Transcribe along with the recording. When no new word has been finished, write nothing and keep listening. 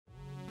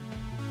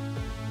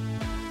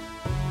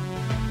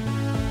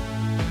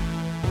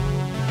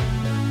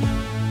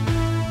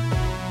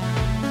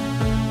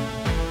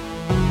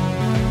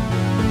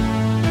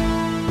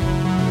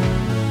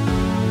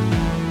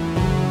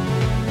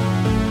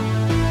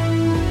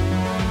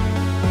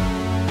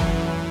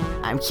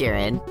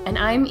Kieran. And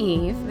I'm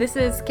Eve. This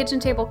is Kitchen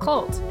Table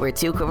Cult. We're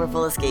two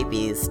quiverful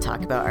escapees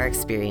talk about our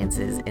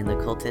experiences in the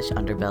cultish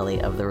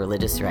underbelly of the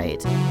religious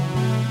right.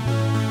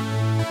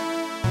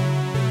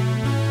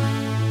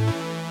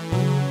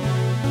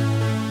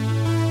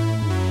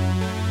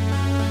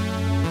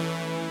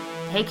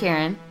 Hey,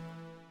 Kieran.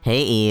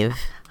 Hey, Eve.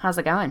 How's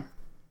it going?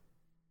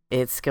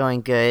 It's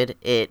going good.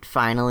 It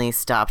finally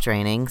stopped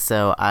raining,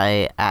 so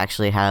I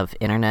actually have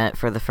internet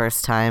for the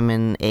first time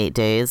in 8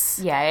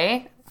 days.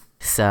 Yay.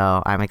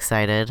 So I'm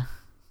excited.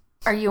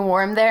 Are you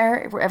warm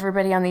there?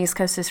 Everybody on the East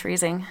Coast is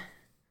freezing.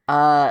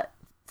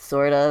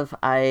 Sort of.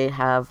 I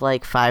have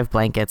like 5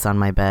 blankets on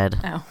my bed.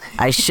 Oh.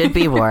 I should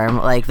be warm.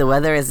 Like, the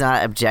weather is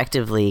not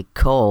objectively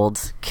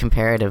cold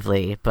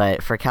comparatively,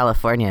 but for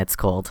California, it's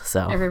cold,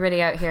 so. Everybody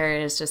out here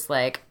is just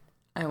like,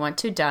 I want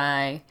to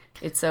die.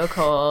 It's so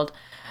cold.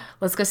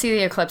 Let's go see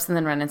the eclipse and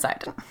then run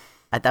inside.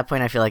 At that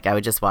point, I feel like I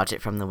would just watch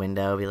it from the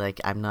window, be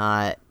like,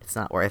 it's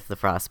not worth the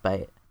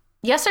frostbite.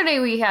 Yesterday,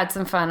 we had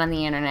some fun on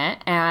the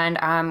internet,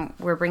 and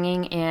we're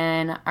bringing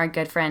in our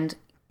good friend,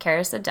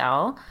 Karis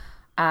Adele.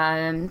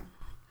 Hi,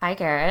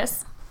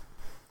 Karis.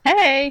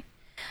 Hey.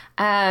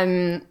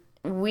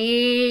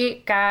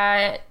 We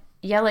got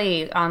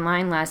Yelly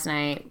online last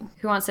night.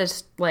 Who wants to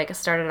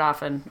start it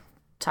off and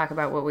talk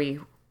about what we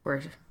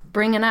were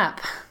bringing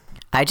up?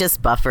 I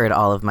just buffered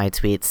all of my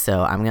tweets,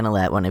 so I'm going to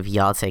let one of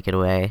y'all take it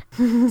away,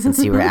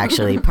 since you were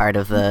actually part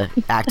of the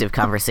active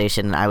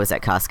conversation and I was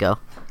at Costco.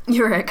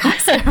 You were at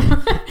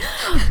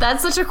Costco.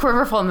 That's such a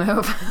quiverful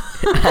move.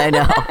 I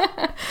know.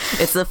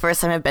 It's the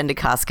first time I've been to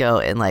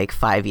Costco in like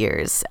 5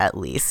 years, at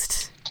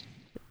least.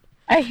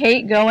 I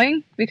hate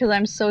going because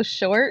I'm so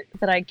short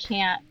that I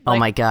can't. Oh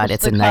my God,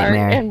 it's a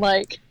nightmare. And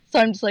so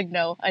I'm just like,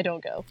 no, I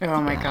don't go.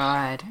 Oh my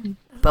God.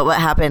 But what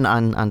happened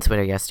on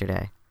Twitter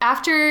yesterday?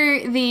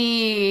 After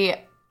the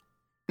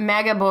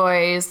MAGA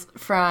boys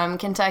from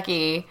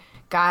Kentucky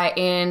got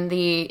in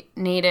the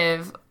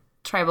native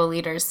tribal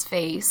leader's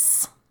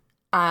face,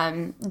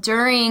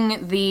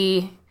 during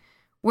the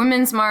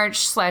Women's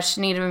March /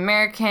 Native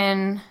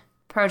American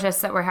protests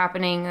that were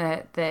happening,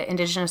 the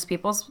Indigenous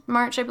Peoples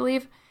March, I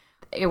believe,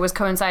 it was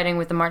coinciding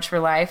with the March for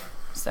Life.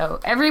 So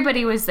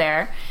everybody was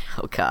there.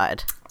 Oh,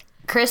 God.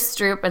 Chris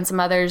Stroop and some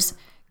others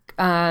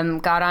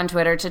got on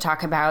Twitter to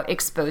talk about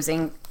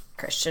exposing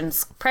Christian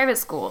private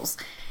schools.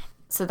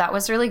 So that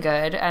was really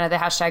good. The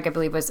hashtag, I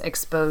believe, was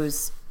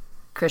expose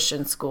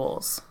Christian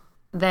schools.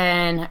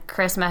 Then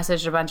Chris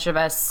messaged a bunch of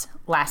us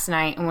last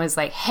night and was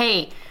like,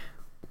 hey,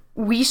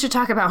 we should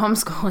talk about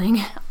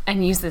homeschooling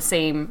and use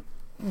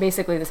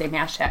basically the same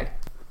hashtag.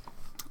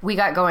 We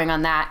got going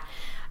on that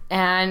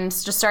and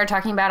just started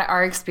talking about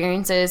our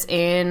experiences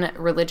in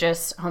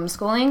religious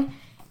homeschooling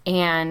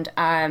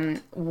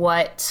and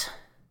what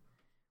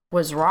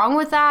was wrong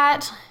with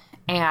that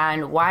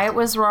and why it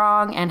was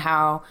wrong and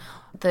how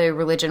the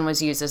religion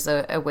was used as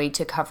a way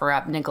to cover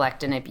up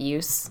neglect and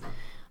abuse.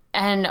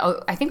 And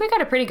I think we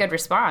got a pretty good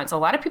response. A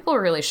lot of people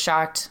were really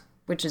shocked,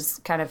 which is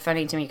kind of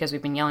funny to me because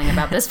we've been yelling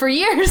about this for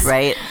years.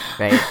 Right.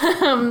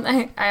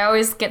 I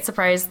always get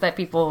surprised that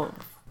people,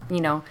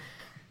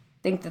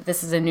 think that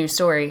this is a new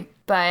story.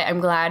 But I'm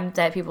glad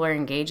that people are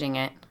engaging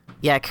it.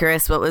 Yeah,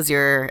 Chris, what was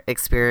your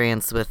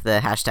experience with the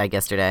hashtag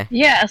yesterday?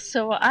 Yeah,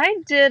 so I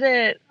did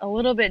it a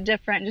little bit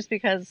different just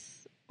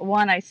because,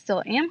 one, I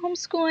still am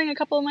homeschooling a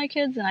couple of my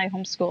kids, and I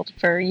homeschooled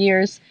for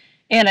years.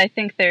 And I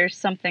think there's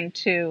something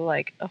to,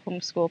 like, a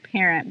homeschool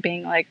parent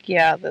being like,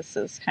 yeah, this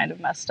is kind of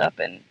messed up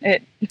and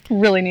it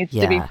really needs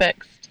to be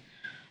fixed.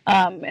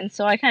 And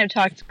so I kind of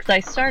talked, because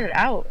I started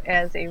out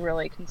as a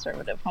really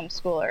conservative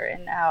homeschooler,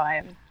 and now I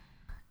am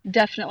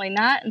definitely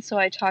not. And so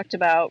I talked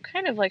about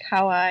kind of like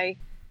how I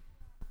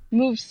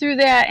moved through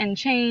that and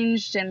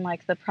changed and,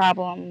 like, the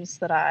problems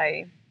that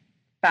I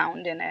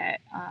found in it.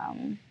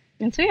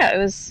 And so,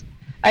 yeah,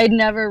 I'd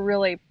never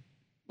really,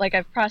 like,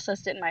 I've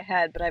processed it in my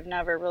head, but I've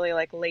never really,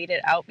 like, laid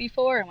it out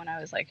before. And when I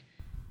was, like,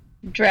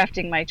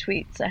 drafting my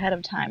tweets ahead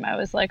of time, I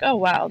was like, oh,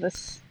 wow,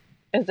 this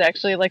is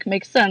actually, like,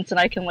 makes sense. And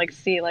I can, like,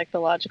 see, like, the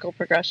logical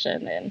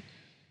progression. And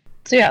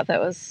so, yeah, that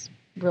was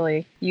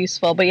really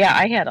useful. But, yeah,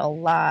 I had a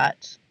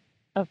lot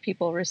of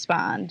people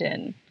respond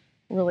and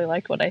really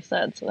liked what I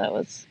said. So that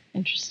was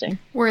interesting.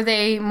 Were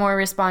they more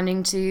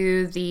responding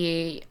to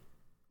the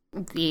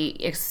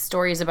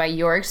stories about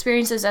your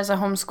experiences as a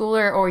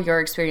homeschooler or your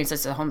experience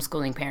as a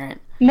homeschooling parent?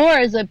 More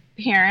as a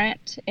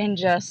parent and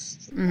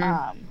just,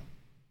 there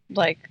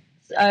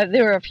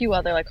were a few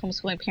other, like,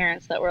 homeschooling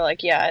parents that were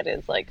like, yeah, it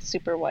is, like,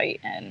 super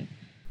white and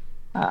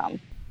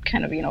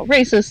kind of,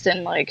 racist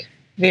and, like,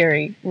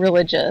 very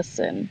religious.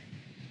 And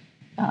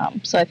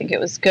so I think it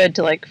was good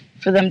to, like,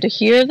 for them to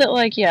hear that,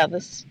 like, yeah,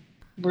 this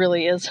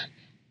really is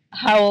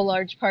how a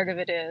large part of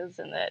it is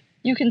and that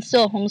you can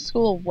still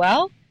homeschool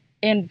well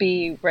and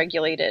be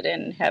regulated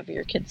and have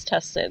your kids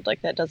tested.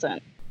 Like, that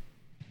doesn't,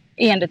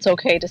 and it's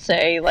okay to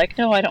say, like,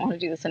 no, I don't want to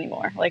do this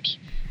anymore. Like,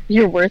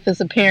 your worth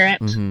as a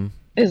parent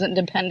isn't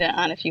dependent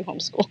on if you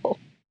homeschool.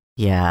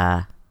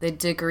 Yeah. The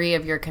degree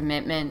of your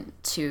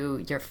commitment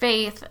to your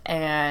faith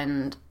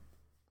and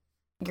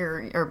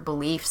your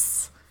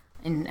beliefs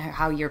and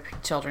how your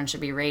children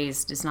should be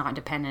raised is not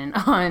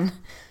dependent on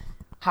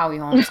how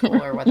you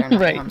homeschool or whether or not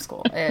Right. you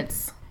homeschool.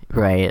 It's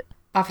Right.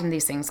 often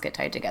these things get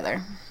tied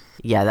together.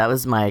 Yeah, that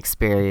was my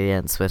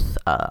experience with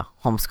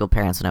homeschool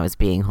parents when I was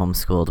being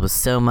homeschooled. Was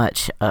so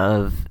much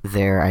of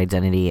their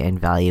identity and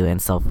value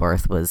and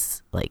self-worth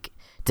was like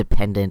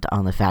dependent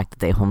on the fact that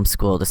they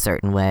homeschooled a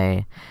certain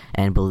way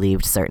and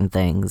believed certain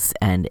things,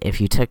 and if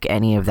you took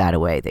any of that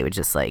away, they would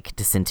just like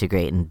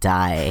disintegrate and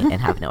die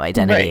and have no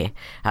identity Right.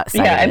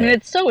 outside Yeah, of I it. mean,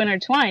 it's so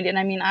intertwined. And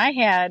I mean,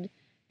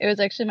 it was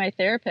actually my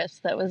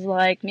therapist that was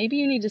like, maybe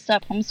you need to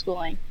stop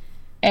homeschooling.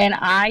 And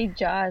I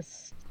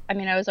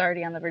was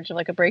already on the verge of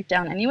like a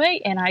breakdown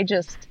anyway. And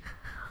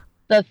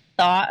the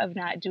thought of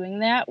not doing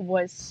that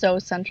was so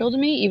central to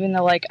me, even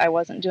though like I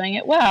wasn't doing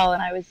it well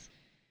and I was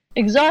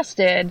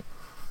exhausted,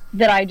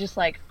 that I just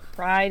like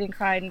cried and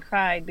cried and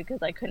cried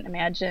because I couldn't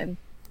imagine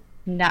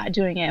not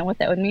doing it and what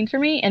that would mean for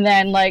me. And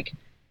then like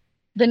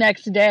the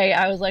next day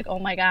I was like, oh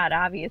my God,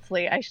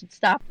 obviously I should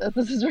stop this.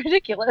 This is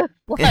ridiculous.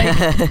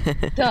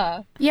 Like,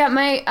 duh. Yeah,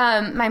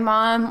 my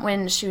mom,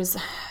 when she was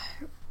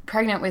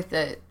pregnant with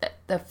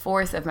the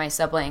fourth of my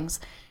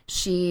siblings,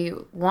 she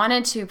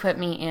wanted to put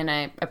me in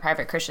a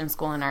private Christian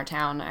school in our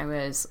town. I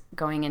was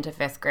going into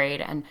 5th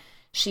grade, and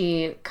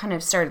she kind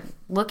of started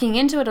looking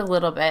into it a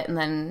little bit, and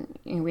then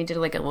we did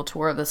like a little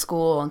tour of the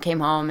school and came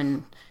home,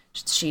 and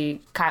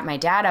she caught my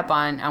dad up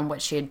on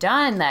what she had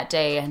done that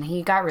day, and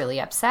he got really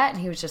upset,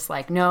 and he was just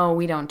like, no,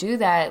 we don't do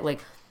that. Like,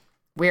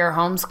 we're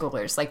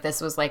homeschoolers. Like,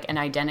 this was like an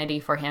identity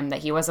for him that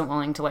he wasn't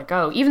willing to let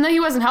go, even though he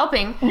wasn't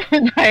helping.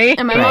 Right?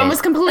 And my Right. mom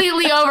was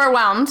completely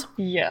overwhelmed.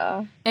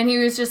 Yeah. And he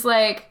was just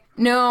like,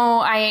 no,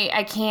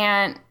 I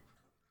can't,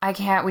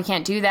 we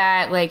can't do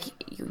that. Like,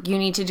 you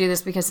need to do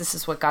this because this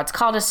is what God's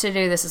called us to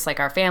do. This is like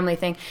our family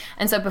thing.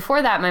 And so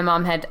before that, my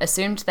mom had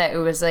assumed that it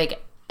was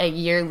like a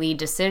yearly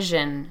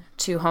decision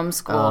to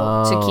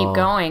homeschool, to keep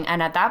going.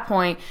 And at that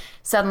point,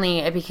 suddenly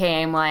it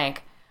became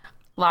like,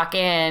 lock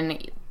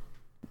in,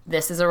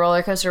 this is a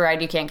roller coaster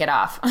ride, you can't get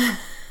off.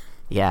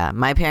 Yeah,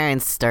 my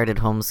parents started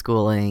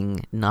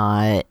homeschooling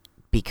not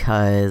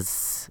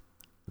because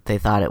they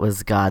thought it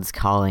was God's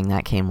calling.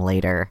 That came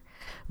later.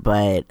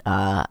 But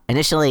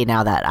initially,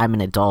 now that I'm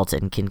an adult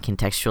and can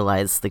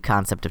contextualize the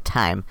concept of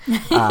time,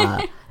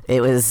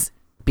 it was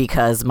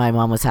because my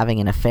mom was having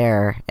an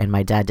affair and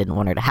my dad didn't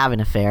want her to have an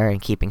affair,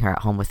 and keeping her at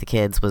home with the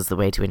kids was the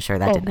way to ensure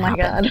that Oh didn't my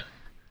happen. God.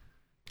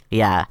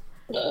 Yeah.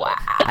 Wow.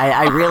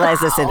 I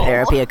realized this in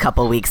therapy a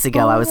couple weeks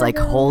ago. I was like,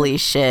 holy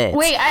shit.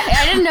 Wait,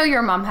 I didn't know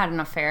your mom had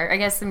an affair. I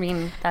guess, I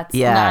mean, that's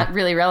Yeah. not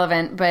really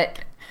relevant, but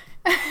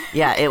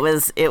Yeah, it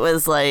was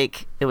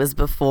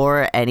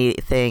before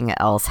anything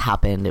else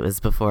happened. It was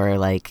before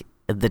like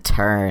the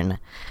turn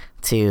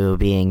to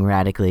being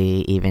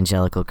radically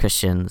evangelical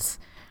Christians.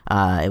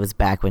 It was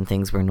back when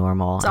things were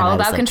normal. it's all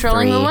about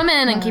controlling the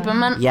women and keeping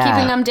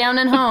them down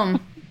and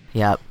home.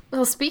 Yep.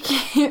 Well, speaking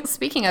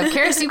of,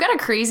 Karis, you've got a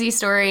crazy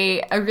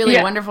story, a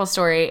really wonderful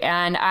story,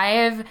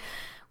 and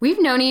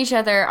we've known each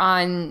other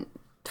on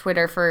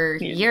Twitter for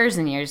years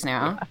and years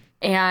now,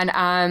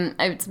 and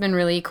it's been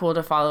really cool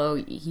to follow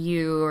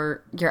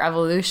your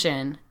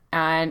evolution,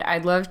 and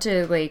I'd love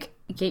to like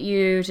get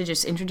you to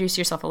just introduce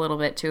yourself a little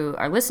bit to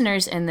our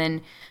listeners, and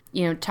then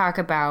talk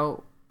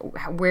about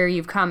where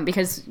you've come,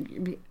 because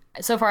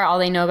so far all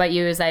they know about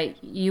you is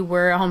that you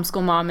were a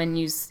homeschool mom and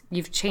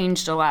you've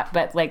changed a lot,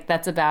 but like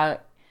that's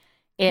about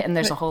it, and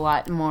there's a whole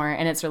lot more,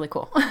 and it's really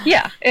cool.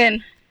 Yeah,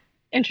 and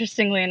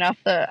interestingly enough,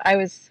 I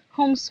was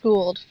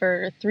homeschooled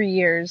for 3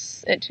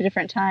 years at 2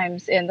 different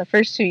times, and the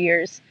first 2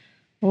 years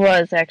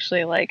was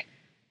actually like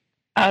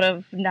out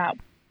of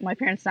my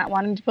parents not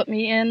wanting to put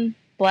me in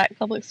Black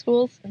public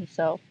schools, and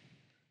so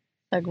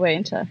segue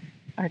into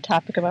our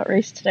topic about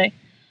race today.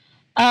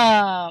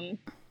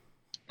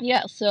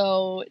 Yeah,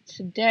 so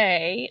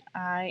today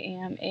I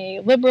am a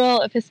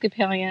liberal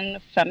Episcopalian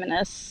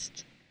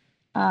feminist.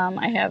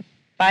 I have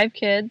 5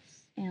 kids.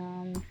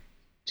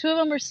 2 of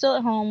them are still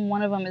at home.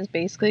 One of them is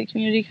basically at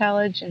community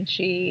college, and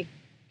she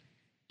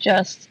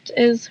just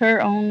is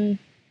her own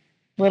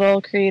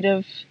little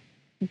creative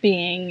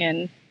being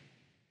and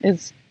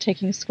is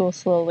taking school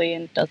slowly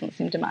and doesn't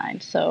seem to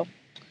mind. So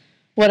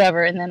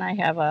whatever. And then I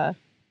have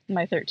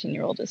my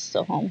 13-year-old is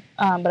still home.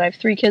 But I have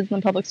 3 kids in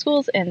the public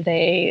schools, and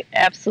they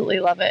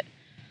absolutely love it.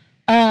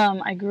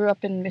 I grew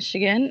up in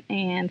Michigan,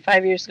 and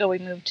 5 years ago we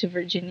moved to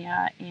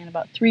Virginia, and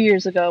about 3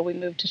 years ago we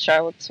moved to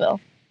Charlottesville.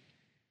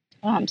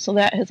 So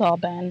that has all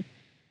been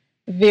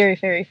very,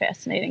 very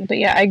fascinating. But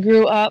yeah, I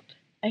grew up,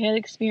 I had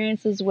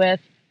experiences with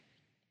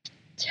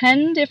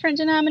 10 different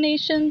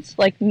denominations,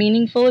 like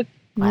meaningful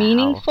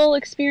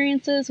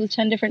experiences with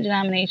 10 different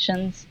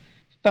denominations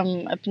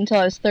from up until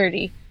I was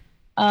 30.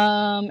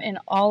 And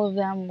all of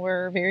them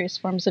were various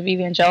forms of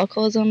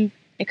evangelicalism,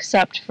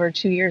 except for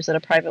 2 years at a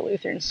private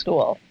Lutheran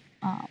school,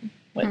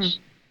 which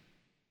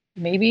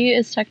maybe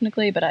is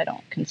technically, but I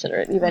don't consider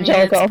it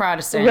evangelical. It's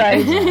Protestant.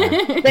 Right.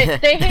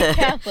 they hate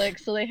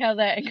Catholics, so they have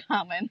that in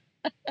common.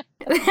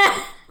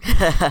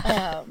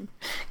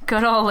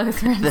 Good old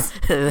Lutherans.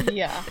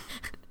 Yeah.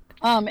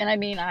 And I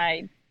mean,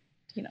 I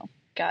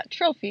got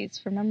trophies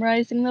for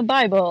memorizing the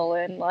Bible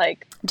and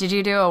like. Did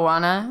you do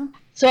Awana?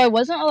 So I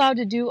wasn't allowed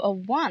to do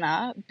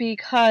Awana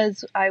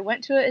because I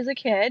went to it as a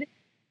kid,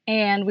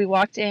 and we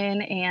walked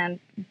in, and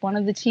one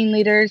of the teen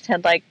leaders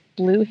had like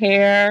blue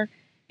hair,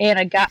 and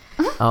a guy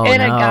a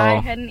guy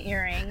had an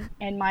earring,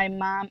 and my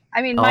mom.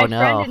 I mean, my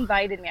friend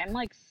invited me. I'm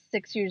like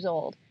 6 years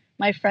old.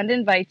 My friend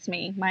invites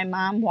me. My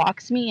mom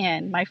walks me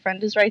in. My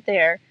friend is right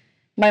there.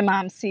 My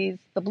mom sees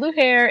the blue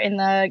hair and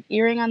the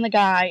earring on the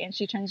guy, and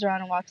she turns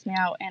around and walks me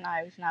out, and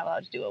I was not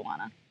allowed to do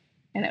Awana.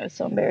 And it was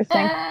so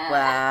embarrassing.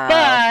 Wow.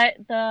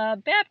 But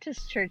the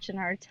Baptist church in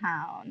our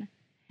town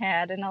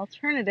had an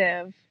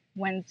alternative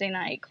Wednesday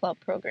night club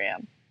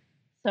program.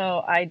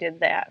 So I did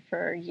that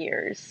for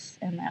years,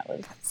 and that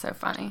was so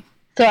funny.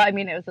 So, I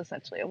mean, it was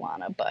essentially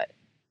Awana, but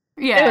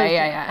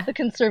yeah. the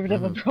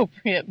conservative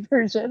appropriate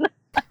version.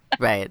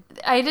 Right.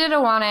 I did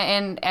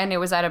Awana, and it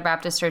was at a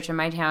Baptist church in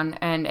my town,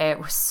 and it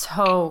was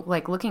so,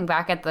 like, looking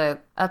back at the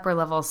upper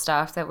level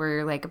stuff that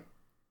were, like,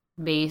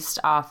 based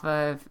off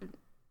of,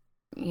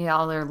 you know,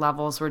 all their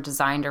levels were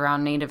designed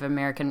around Native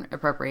American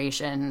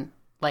appropriation,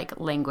 like,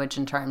 language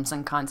and terms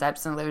and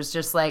concepts, and it was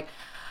just like,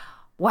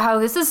 wow,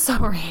 this is so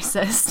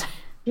racist.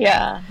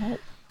 Yeah.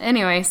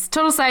 Anyways,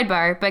 total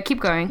sidebar, but keep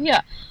going.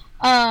 Yeah.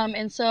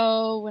 And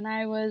so when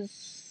I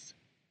was,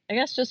 I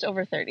guess, just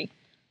over 30,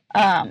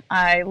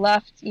 I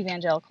left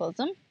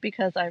evangelicalism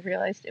because I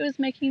realized it was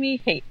making me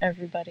hate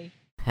everybody.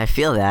 I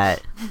feel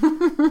that.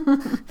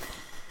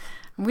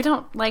 We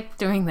don't like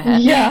doing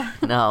that. Yeah.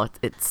 No,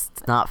 it's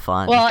not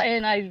fun. Well,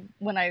 and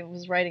when I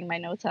was writing my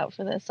notes out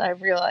for this, I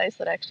realized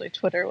that actually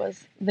Twitter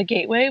was the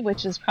gateway,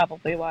 which is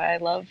probably why I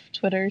love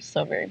Twitter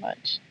so very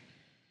much.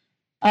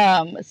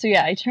 So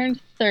yeah, I turned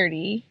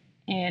 30,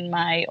 and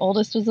my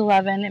oldest was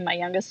 11, and my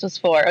youngest was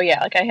 4. Oh yeah,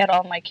 like I had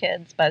all my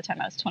kids by the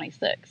time I was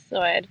 26.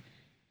 So I had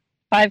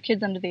 5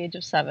 kids under the age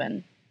of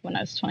 7 when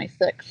I was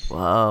 26.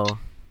 Whoa.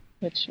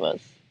 Which was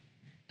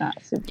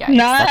not super,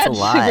 That's a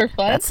lot. super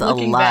fun. That's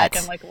Looking a lot. back,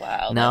 I'm like,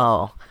 wow.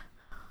 No.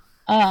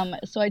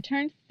 So I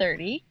turned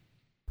 30,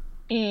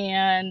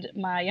 and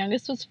my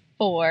youngest was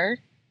 4,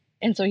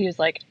 and so he was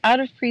like out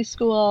of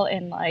preschool,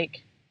 and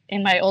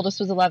my oldest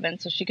was 11,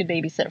 so she could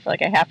babysit for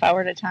like a half hour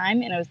at a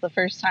time, and it was the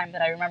first time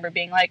that I remember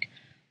being like,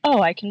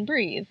 oh, I can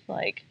breathe.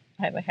 Like,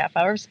 I have a half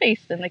hour of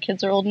space, and the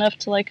kids are old enough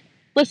to like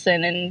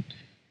listen and,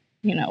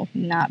 you know,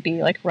 not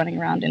be like running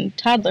around in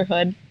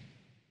toddlerhood.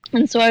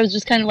 And so I was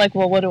just kind of like,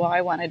 well, what do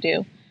I want to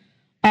do?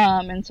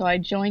 And so I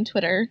joined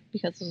Twitter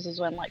because this was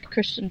when like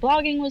Christian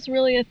blogging was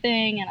really a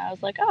thing, and I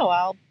was like, oh,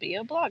 I'll be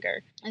a blogger.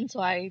 And so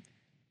I,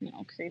 you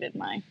know, created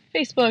my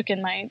Facebook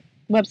and my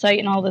website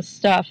and all this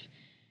stuff,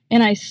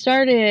 and I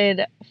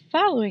started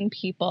following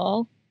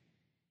people,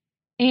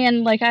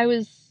 and like I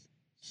was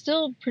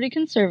still pretty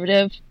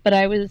conservative, but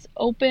I was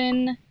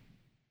open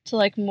to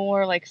like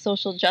more like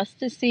social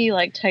justice-y,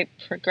 like type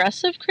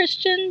progressive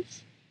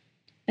Christians.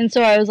 And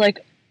so I was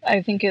like,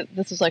 I think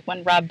this was like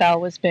when Rob Bell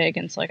was big,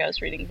 and so like I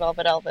was reading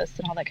Velvet Elvis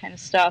and all that kind of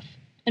stuff,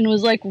 and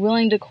was like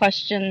willing to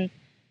question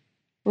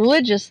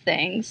religious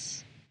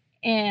things.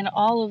 And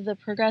all of the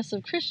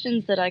progressive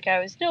Christians that like I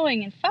was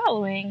knowing and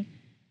following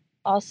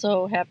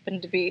also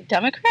happened to be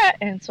Democrat,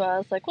 and so I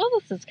was like, well,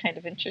 this is kind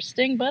of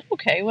interesting, but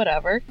okay,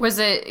 whatever. Was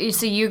it,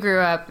 so you grew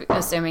up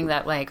assuming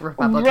that like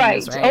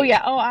Republicans, right? Oh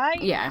yeah.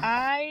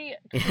 I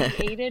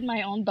created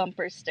my own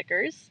bumper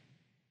stickers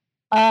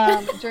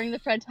during the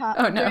Fred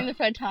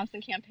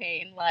Thompson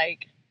campaign,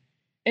 like,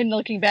 and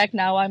looking back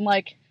now, I'm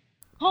like,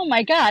 oh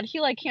my god, he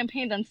like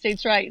campaigned on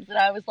states' rights, and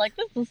I was like,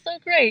 this is so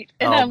great.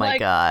 And I'm like,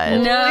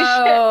 god.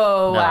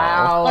 No,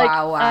 wow, like,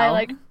 wow. I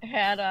like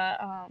had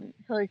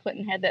Hillary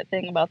Clinton had that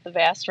thing about the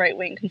vast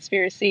right-wing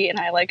conspiracy, and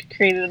I like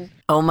created.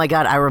 Oh my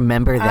god, I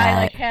remember that.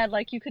 I like had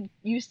like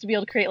used to be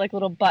able to create like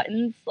little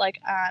buttons like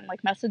on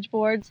like message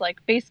boards,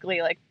 like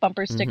basically like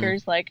bumper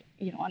stickers, like,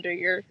 you know, under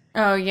your.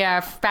 Oh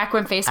yeah, back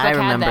when Facebook I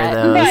remember had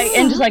that. those. Right,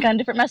 and just like on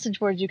different message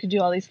boards, you could do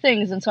all these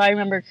things, and so I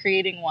remember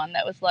creating one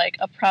that was like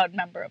a proud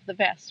member of the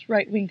vast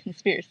right-wing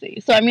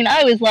conspiracy. So I mean,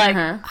 I was like,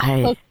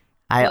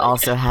 I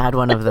also had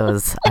one of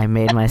those. I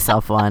made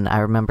myself one. I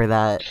remember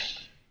that.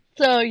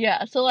 So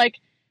yeah, so like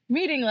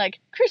meeting like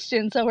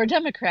Christians that were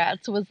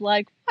Democrats was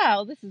like,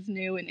 wow, this is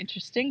new and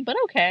interesting, but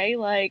okay,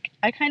 like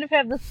I kind of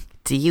have this.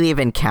 Do you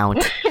even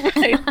count?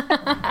 Right.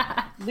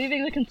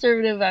 Leaving the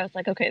conservative, I was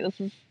like, okay, this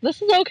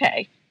is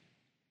okay.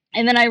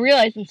 And then I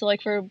realized, and so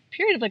like for a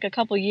period of like a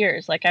couple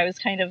years, like I was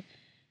kind of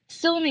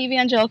still in the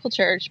evangelical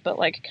church, but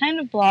like kind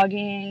of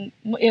blogging.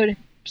 It would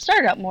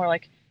start out more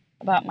like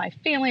about my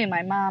family and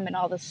my mom and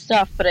all this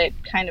stuff, but it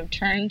kind of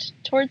turned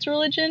towards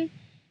religion.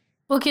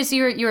 Well, because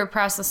you were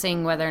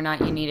processing whether or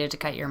not you needed to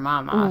cut your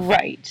mom off.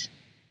 Right.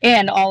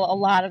 And a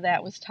lot of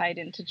that was tied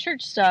into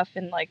church stuff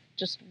and like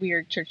just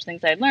weird church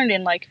things I'd learned,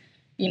 and like,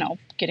 you know,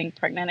 getting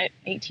pregnant at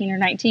 18 or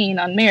 19,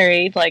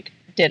 unmarried, like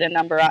did a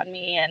number on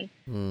me,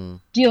 and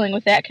dealing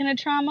with that kind of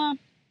trauma.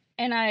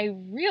 And I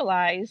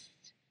realized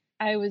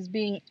I was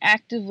being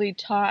actively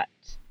taught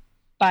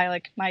by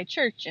like my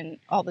church and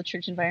all the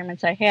church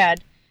environments I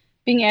had,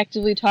 being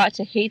actively taught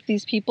to hate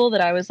these people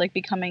that I was like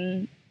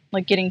becoming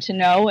like getting to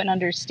know and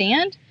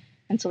understand.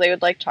 And so they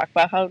would like talk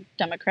about how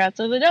Democrats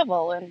are the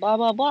devil and blah,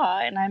 blah, blah.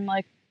 And I'm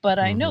like, but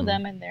I know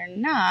them and they're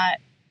not.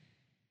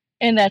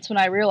 And that's when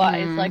I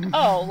realized like,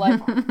 oh,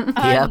 like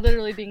I'm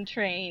literally being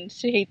trained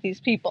to hate these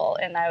people.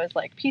 And I was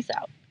like, peace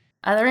out.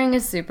 Othering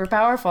is super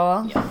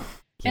powerful. Yeah.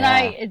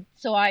 And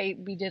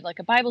we did like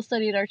a Bible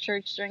study at our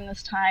church during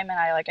this time, and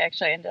I like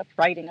actually ended up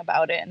writing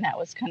about it, and that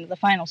was kind of the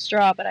final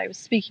straw, but I was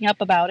speaking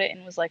up about it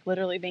and was like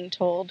literally being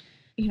told,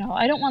 you know,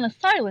 I don't want to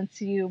silence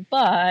you,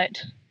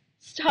 but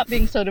stop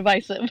being so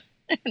divisive.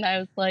 And I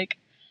was like,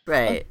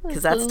 right,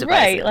 because that's divisive.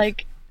 Right,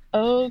 like,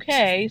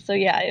 okay. So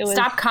yeah, it was.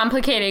 Stop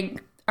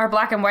complicating our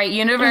black and white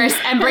universe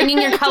and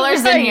bringing your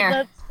colors in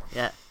here.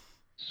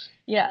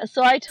 Yeah,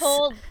 so I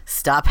told.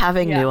 Stop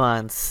having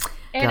nuance.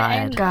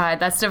 God,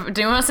 that's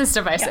nuance is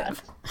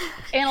divisive.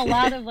 Yeah. And a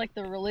lot of like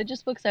the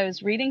religious books I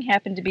was reading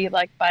happened to be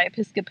like by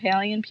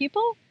Episcopalian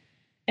people,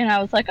 and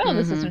I was like, oh,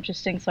 this is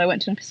interesting. So I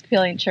went to an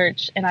Episcopalian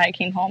church, and I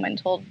came home and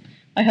told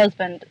my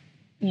husband,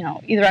 you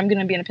know, either I'm going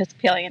to be an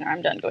Episcopalian or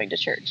I'm done going to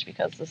church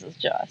because this is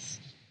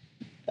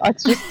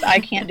it's just I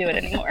can't do it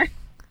anymore.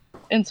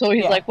 And so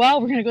he's like, well,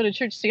 we're going to go to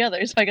church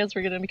together, so I guess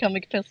we're going to become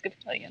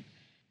Episcopalian.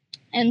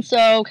 And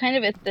so kind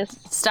of at this...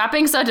 Stop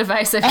being so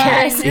divisive,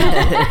 Karis.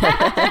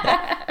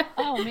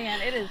 Oh,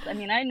 man, it is. I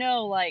mean, I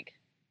know, like,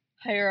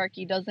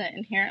 hierarchy doesn't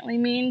inherently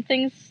mean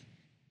things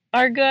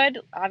are good,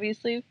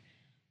 obviously.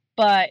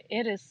 But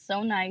it is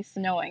so nice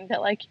knowing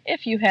that, like,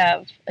 if you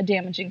have a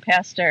damaging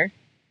pastor,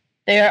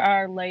 there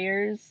are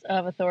layers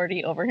of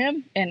authority over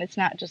him. And it's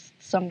not just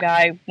some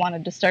guy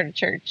wanted to start a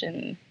church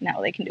and now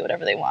they can do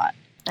whatever they want.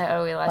 We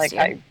lost you.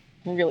 I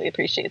really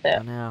appreciate that.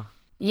 I know.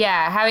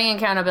 Yeah, having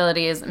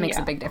accountability makes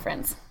a big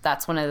difference.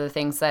 That's one of the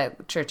things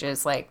that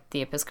churches like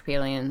the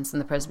Episcopalians and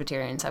the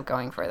Presbyterians have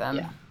going for them.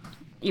 Yeah.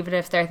 Even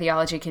if their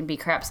theology can be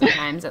crap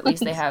sometimes, at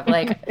least they have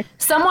like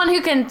someone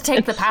who can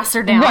take the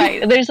pastor down.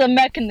 Right, there's a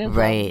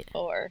mechanism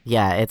for...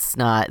 Yeah, it's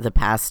not the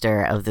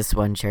pastor of this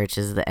one church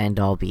is the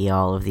end-all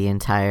be-all of the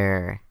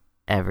entire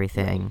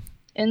everything.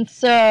 And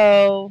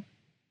so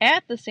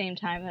at the same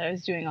time that I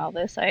was doing all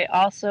this, I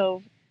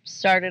also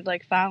started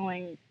like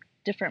following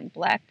different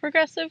Black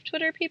progressive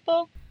Twitter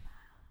people,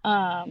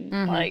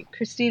 like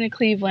Christina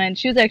Cleveland.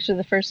 She was actually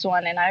the first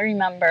one, and I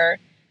remember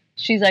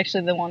she's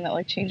actually the one that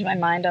like changed my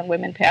mind on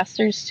women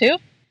pastors too.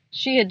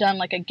 She had done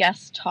like a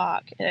guest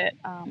talk at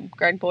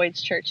Greg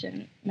Boyd's church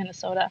in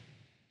Minnesota,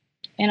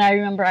 and I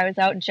remember I was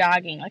out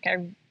jogging. Like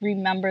I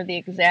remember the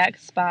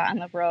exact spot on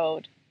the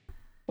road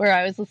where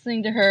I was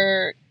listening to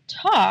her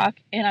talk,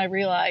 and I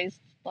realized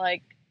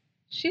like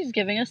she's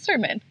giving a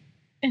sermon.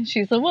 And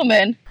she's a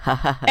woman,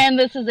 and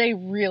this is a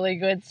really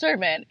good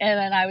sermon. And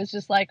then I was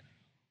just like,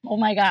 oh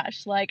my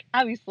gosh, like,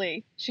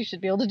 obviously, she should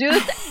be able to do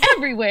this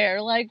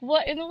everywhere. Like,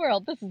 what in the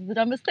world? This is the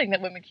dumbest thing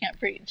that women can't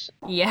preach.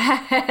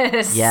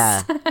 Yes.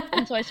 Yeah.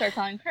 And so I started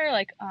following her,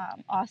 like,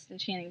 Austin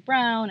Channing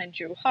Brown and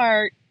Drew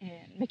Hart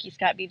and Mickey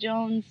Scott B.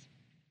 Jones.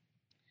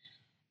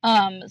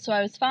 So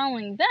I was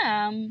following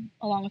them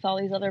along with all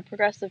these other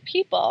progressive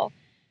people.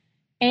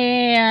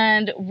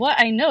 And what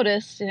I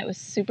noticed, and it was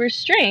super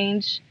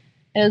strange,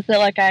 is that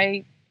like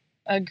I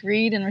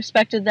agreed and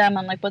respected them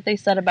on like what they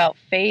said about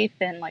faith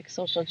and like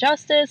social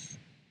justice,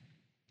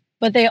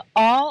 but they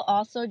all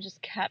also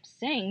just kept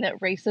saying that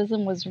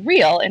racism was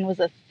real and was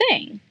a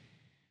thing.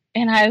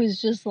 And I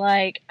was just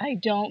like, I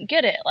don't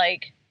get it.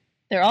 Like,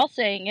 they're all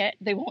saying it,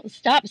 they won't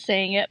stop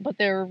saying it, but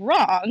they're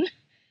wrong.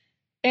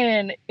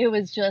 And it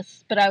was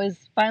just, but I was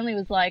finally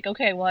was like,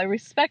 okay, well, I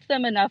respect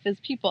them enough as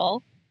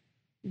people.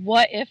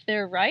 What if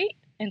they're right?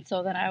 And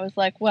so then I was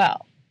like,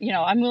 well, you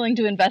know, I'm willing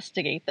to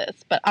investigate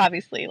this, but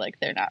obviously, like,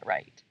 they're not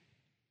right.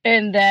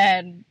 And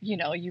then, you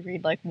know, you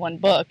read, like, one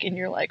book, and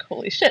you're like,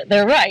 holy shit,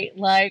 they're right.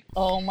 Like,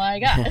 oh my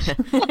gosh.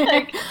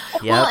 Like,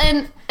 well,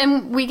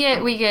 and we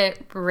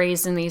get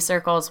raised in these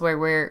circles where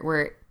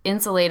we're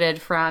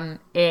insulated from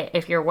it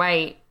if you're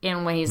white,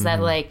 in ways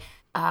that, like,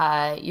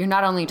 you're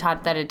not only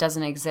taught that it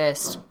doesn't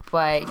exist,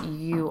 but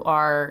you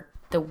are,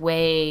 the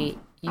way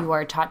you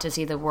are taught to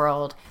see the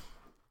world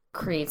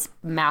creates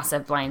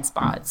massive blind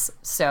spots.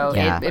 So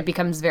it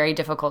becomes very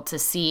difficult to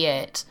see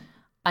it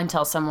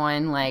until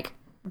someone like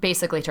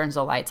basically turns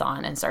the lights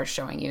on and starts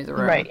showing you the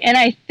room. Right. And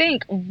I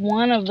think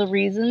one of the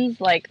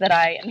reasons like that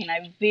I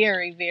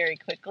very, very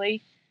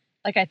quickly,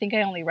 like I think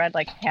I only read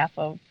like half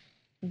of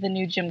the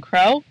new Jim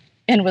Crow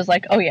and was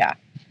like, oh yeah,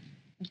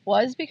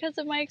 was because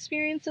of my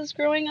experiences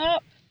growing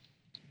up.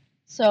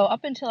 So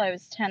up until I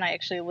was 10, I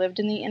actually lived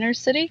in the inner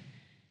city,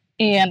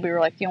 and we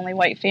were like the only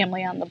white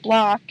family on the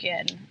block,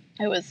 and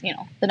it was, you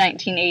know, the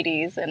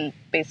 1980s and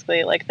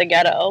basically like the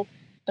ghetto.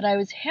 But I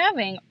was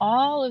having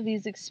all of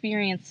these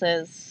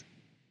experiences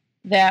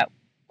that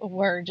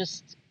were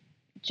just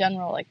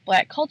general like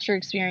Black culture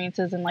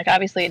experiences, and like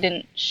obviously it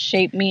didn't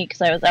shape me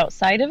because I was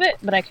outside of it,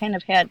 but I kind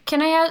of had.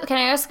 Can I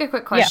ask a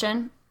quick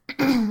question?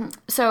 Yeah.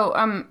 So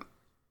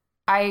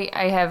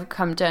I have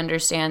come to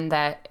understand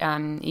that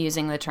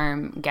using the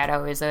term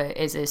ghetto is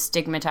a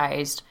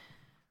stigmatized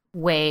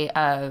way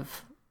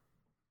of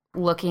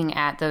looking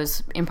at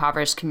those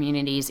impoverished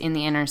communities in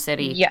the inner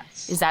city.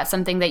 Yes. Is that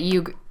something that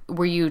you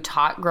were you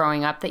taught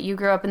growing up that you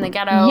grew up in the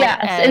ghetto? Yes,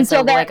 as and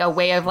so like a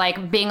way of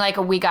like being like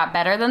we got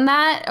better than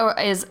that, or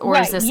is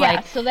this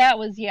like? So that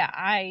was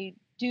I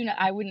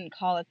wouldn't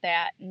call it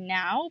that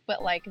now,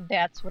 but like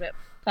that's what it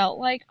felt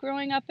like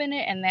growing up in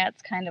it, and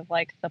that's kind of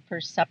like the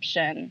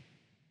perception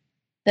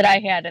that I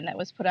had and that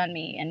was put on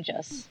me, and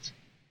just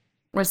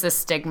was the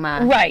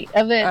stigma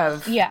of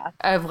it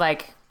of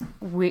like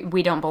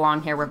we don't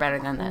belong here, we're better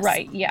than this,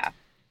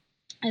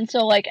 and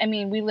so like I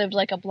mean we lived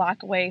like a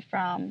block away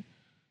from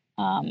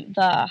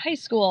the high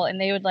school,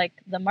 and they would like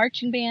the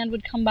marching band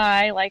would come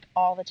by like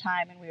all the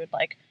time, and we would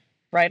like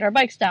ride our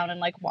bikes down and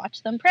like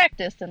watch them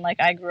practice, and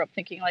like I grew up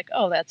thinking like,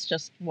 oh, that's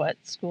just what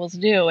schools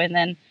do. And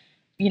then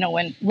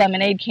when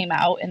Lemonade came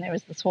out and there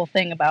was this whole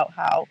thing about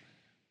how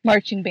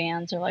marching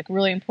bands are like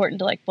really important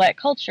to like Black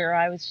culture,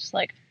 I was just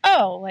like,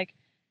 oh, like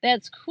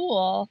that's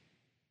cool.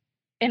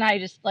 And I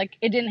just like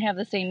it didn't have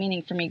the same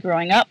meaning for me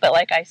growing up, but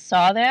like I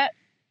saw that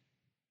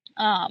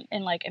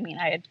and like I mean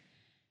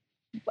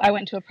I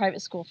went to a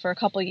private school for a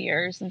couple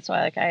years, and so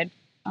I had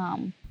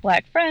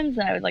Black friends,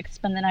 and I would like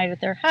spend the night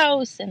at their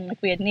house, and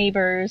like we had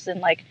neighbors,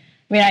 and like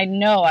I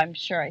mean I'm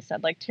sure I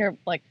said like terrible,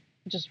 like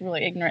just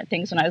really ignorant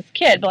things when I was a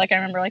kid, but like I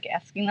remember like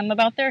asking them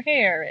about their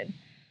hair and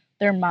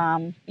their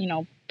mom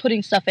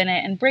putting stuff in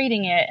it and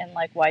braiding it, and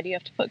like why do you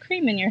have to put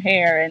cream in your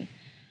hair,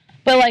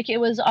 but like it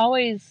was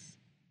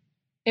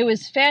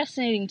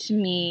fascinating to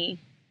me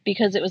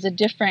because it was a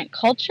different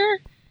culture,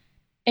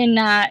 and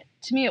not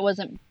to me it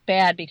wasn't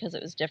bad because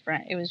it was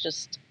different, it was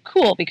just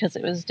cool because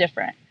it was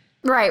different.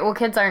 Right. Well,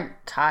 kids aren't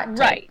taught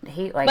to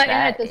hate like but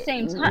that. But at the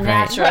same time,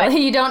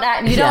 naturally,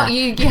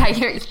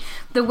 you're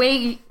the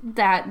way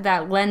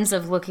that lens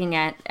of looking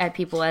at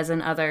people as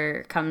an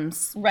other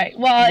comes right.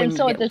 Well, and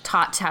so at the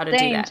taught how to do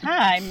that. Same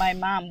time, my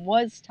mom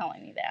was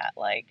telling me that,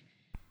 like,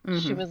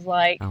 she was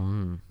like,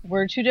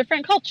 "We're two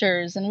different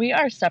cultures, and we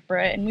are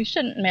separate, and we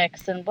shouldn't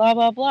mix, and blah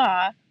blah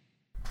blah."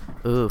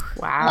 Ooh.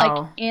 Wow.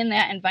 Like in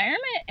that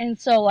environment, and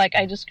so like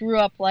I just grew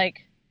up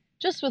like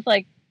just with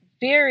like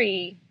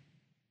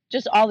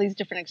just all these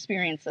different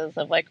experiences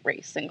of like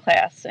race and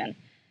class, and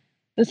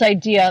this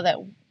idea that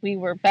we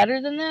were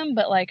better than them,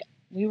 but like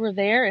we were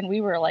there and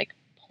we were like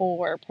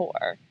poor,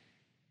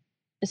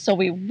 so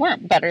we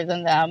weren't better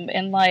than them.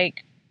 And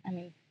like I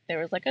mean there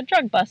was like a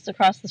drug bust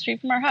across the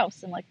street from our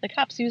house, and like the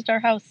cops used our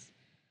house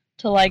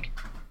to like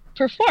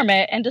perform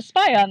it and to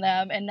spy on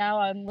them, and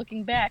now I'm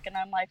looking back and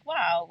I'm like,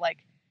 wow, like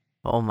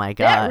oh my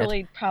god, that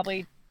really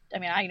probably, I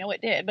mean I know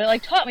it did, but it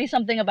like taught me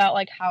something about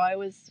like how I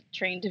was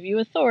trained to view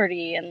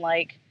authority and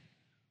like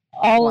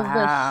all of this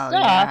stuff.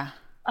 Yeah.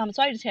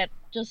 So I just had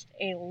just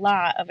a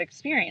lot of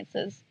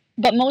experiences,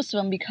 but most of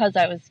them, because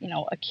I was,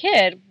 a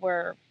kid,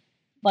 were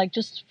like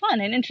just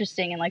fun and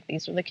interesting. And like,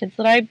 these were the kids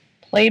that I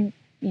played,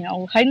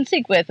 hide and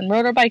seek with and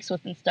rode our bikes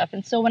with and stuff.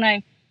 And so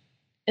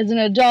as an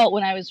adult,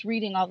 when I was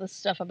reading all this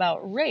stuff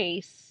about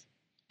race,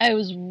 I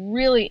was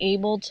really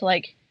able to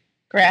like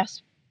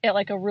grasp at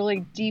like a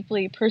really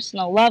deeply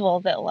personal level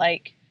that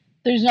like,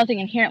 there's nothing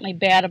inherently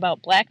bad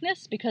about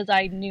Blackness, because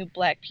I knew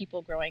Black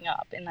people growing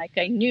up, and like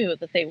I knew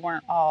that they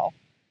weren't all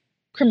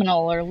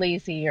criminal or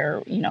lazy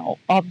or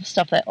all the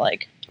stuff that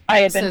like I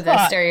had been taught. So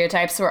the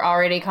stereotypes were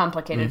already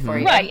complicated for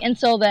you, right? And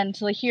so then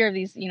to hear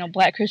these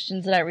Black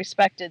Christians that I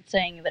respected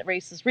saying that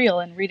race is real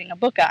and reading a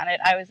book on it,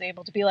 I was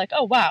able to be like,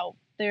 oh wow,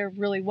 there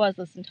really was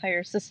this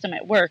entire system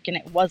at work, and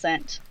it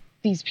wasn't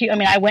these people. I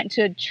mean, I went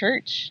to a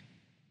church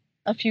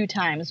a few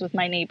times with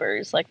my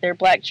neighbors, like their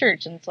Black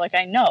church, and so like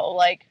I know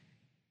like.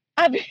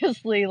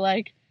 Obviously,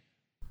 like,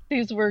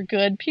 these were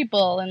good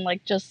people and,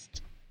 like,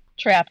 just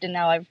trapped. And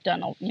now I've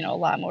done, a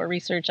lot more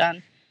research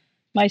on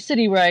my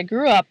city where I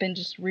grew up, and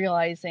just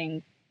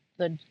realizing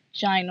the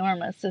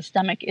ginormous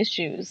systemic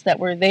issues that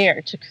were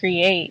there to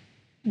create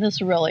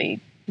this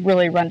really,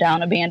 really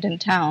rundown,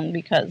 abandoned town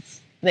because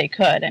they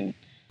could. And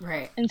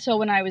right. And so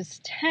when I was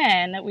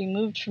 10, we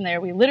moved from there.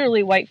 We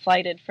literally white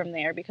flighted from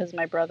there because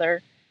my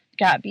brother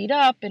got beat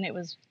up, and it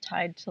was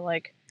tied to,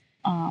 like,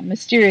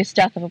 mysterious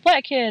death of a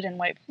Black kid and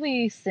white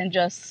police and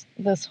just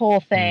this whole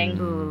thing.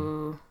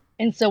 Ooh.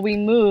 And so we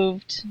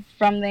moved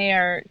from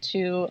there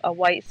to a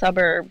white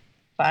suburb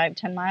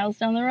 5-10 miles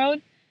down the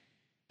road,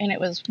 and it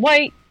was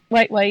white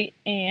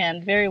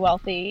and very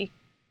wealthy.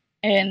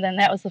 And then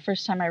that was the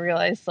first time I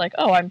realized, like,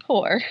 oh, I'm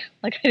poor.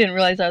 Like, I didn't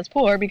realize I was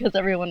poor because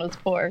everyone was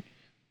poor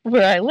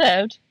where I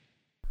lived.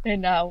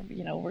 And now,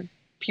 where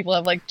people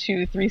have like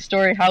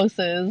 2-3-story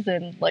houses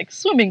and like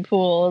swimming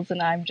pools,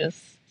 and I'm just,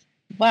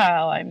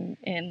 wow, I'm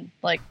in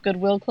like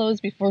Goodwill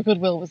clothes before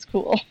Goodwill was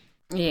cool.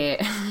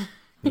 Yeah.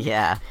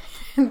 Yeah.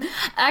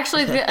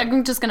 Actually,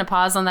 I'm just going to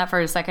pause on that for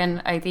a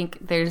second. I think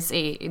there's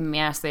a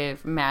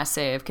massive,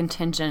 massive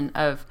contingent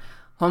of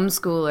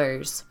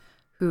homeschoolers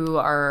who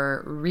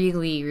are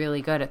really,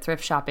 really good at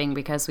thrift shopping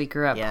because we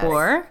grew up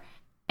poor.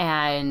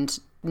 And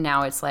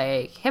now it's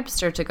like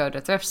hipster to go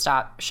to thrift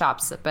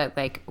shops. But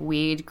like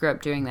we grew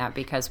up doing that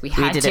because we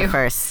had to. We did it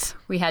first.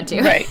 We had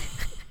to. Right.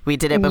 We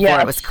did it before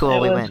it was cool.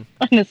 We went.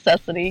 A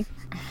necessity.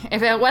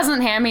 If it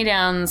wasn't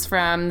hand-me-downs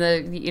from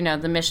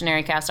the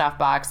missionary cast-off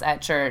box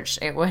at church,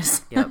 it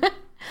was. Yep.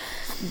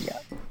 Yeah.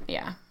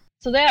 Yeah.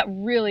 So that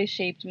really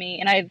shaped me,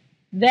 and I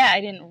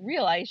didn't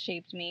realize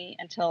shaped me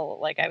until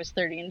like I was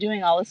 30 and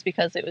doing all this,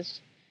 because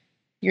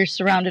you're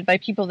surrounded by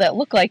people that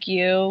look like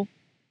you,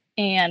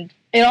 and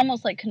it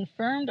almost like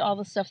confirmed all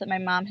the stuff that my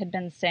mom had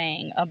been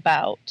saying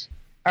about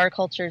our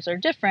cultures are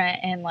different.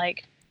 And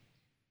like,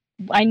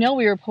 I know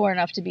we were poor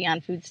enough to be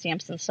on food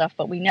stamps and stuff,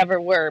 but we never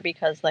were,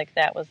 because like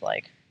that was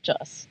like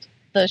just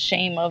the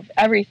shame of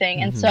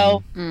everything. And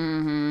so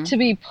to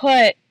be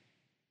put,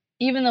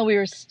 even though we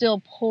were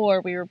still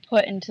poor, we were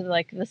put into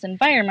like this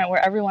environment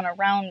where everyone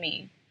around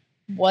me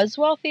was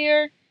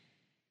wealthier.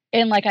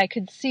 And like I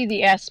could see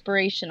the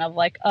aspiration of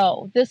like,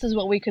 oh, this is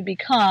what we could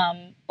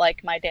become.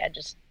 Like my dad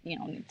just,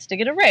 needs to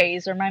get a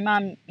raise, or my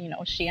mom,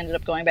 she ended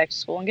up going back to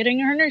school and getting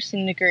her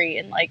nursing degree.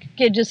 And like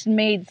it just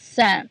made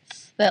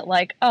sense that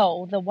like,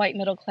 oh, the white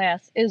middle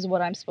class is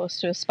what I'm supposed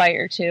to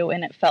aspire to.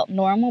 And it felt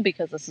normal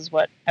because this is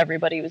what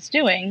everybody was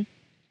doing.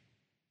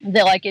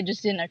 That like it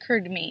just didn't occur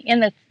to me,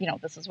 and that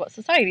this is what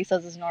society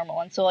says is normal.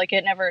 And so like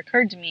it never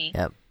occurred to me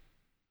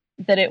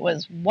that it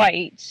was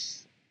white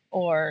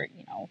or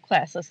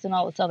classist and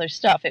all this other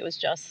stuff. It was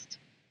just,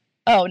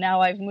 oh,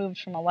 now I've moved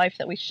from a life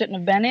that we shouldn't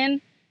have been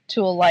in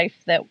to a life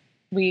that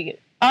we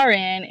are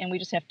in, and we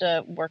just have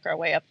to work our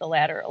way up the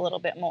ladder a little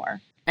bit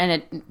more. And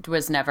it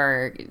was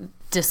never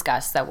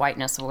discussed that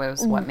whiteness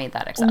was what made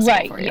that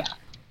accessible for you. Yeah.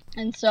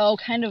 And so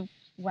kind of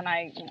when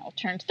I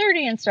turned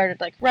 30 and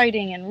started like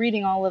writing and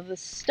reading all of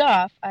this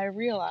stuff, I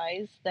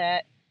realized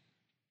that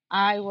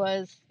I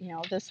was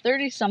this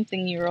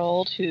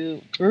 30-something-year-old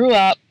who grew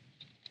up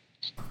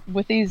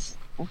with these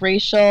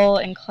racial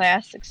and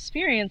class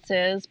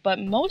experiences, but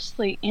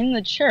mostly in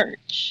the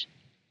church.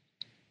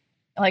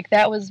 Like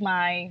that was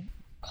my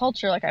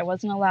culture. Like I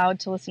wasn't allowed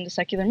to listen to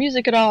secular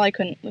music at all. I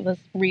couldn't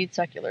read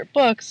secular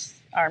books.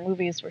 Our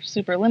movies were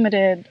super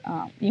limited.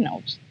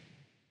 Just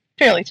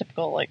fairly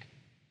typical like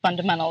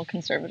fundamental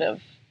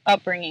conservative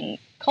upbringing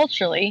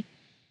culturally.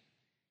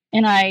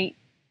 And I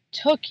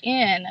took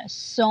in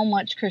so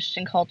much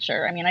Christian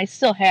culture. I mean, I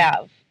still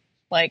have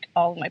like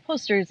all of my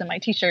posters and my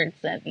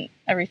t-shirts and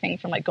everything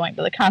from like going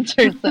to the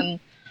concerts and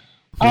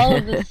all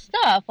of this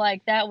stuff.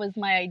 Like that was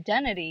my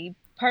identity,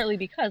 partly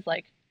because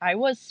like I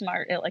was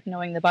smart at like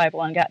knowing the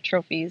Bible and got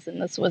trophies,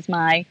 and this was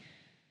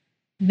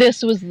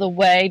the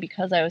way,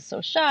 because I was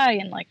so shy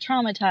and like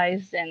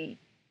traumatized and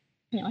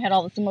had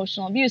all this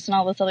emotional abuse and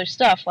all this other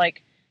stuff.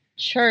 Like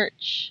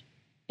church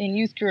and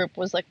youth group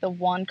was like the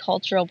one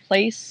cultural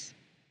place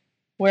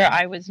where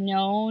I was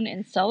known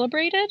and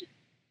celebrated.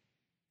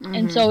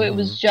 And so it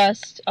was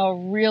just a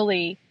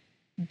really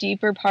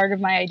deeper part of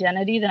my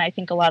identity than I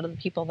think a lot of the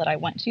people that I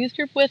went to youth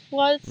group with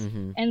was.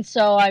 And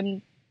so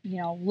I'm,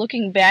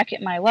 looking back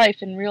at my life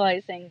and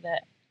realizing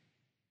that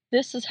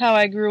this is how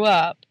I grew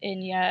up.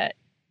 And yet,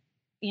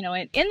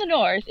 in the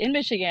North, in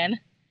Michigan,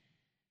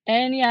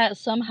 and yet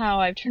somehow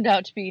I've turned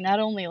out to be not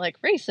only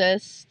like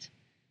racist,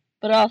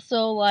 but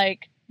also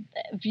like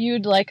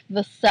viewed like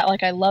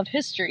like I love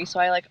history. So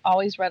I like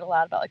always read a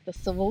lot about like the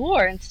Civil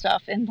War and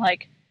stuff, and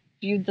like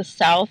viewed the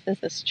South as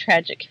this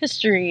tragic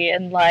history,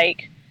 and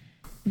like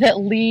that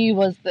Lee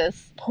was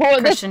this poor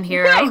Christian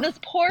hero, right, this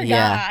poor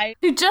guy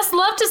who just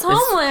loved his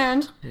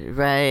homeland.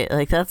 Right,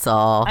 like that's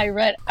all. I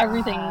read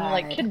everything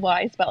like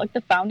kid-wise about like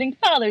the founding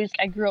fathers.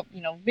 I grew up,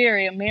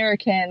 very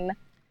American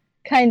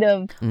kind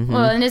of.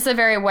 Well, and it's a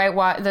very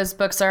those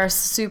books are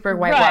super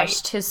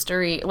whitewashed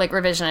history, like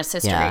revisionist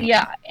history.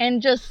 Yeah,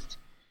 and just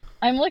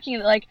I'm looking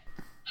at like,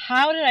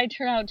 how did I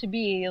turn out to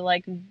be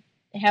like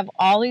have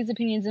all these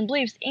opinions and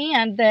beliefs,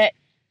 and that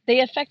they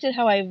affected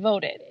how I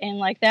voted. And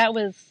like that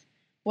was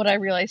what I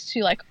realized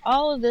too, like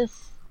all of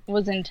this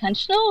was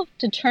intentional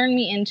to turn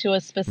me into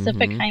a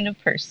specific kind of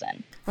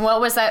person.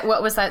 What was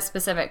that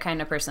specific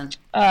kind of person?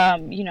 A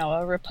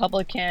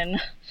Republican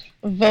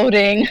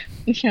voting,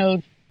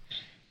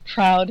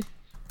 proud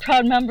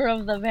member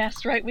of the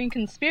vast right-wing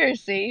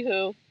conspiracy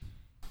who,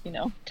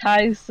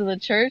 ties to the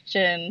church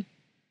and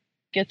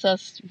gets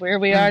us where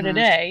we are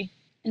today.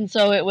 And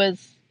so it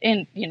was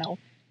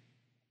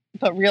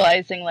but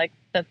realizing like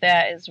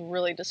that is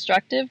really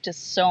destructive to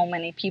so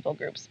many people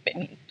groups. I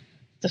mean,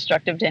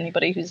 destructive to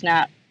anybody who's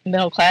not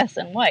middle class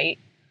and white.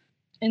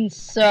 And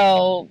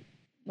so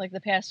like the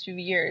past few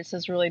years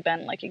has really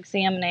been like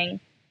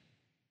examining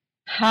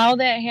how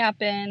that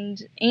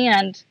happened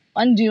and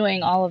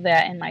undoing all of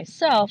that in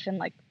myself and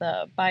like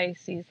the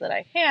biases that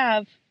I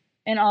have,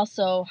 and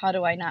also how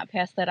do I not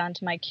pass that on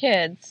to my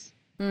kids.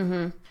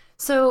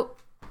 So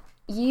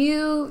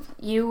you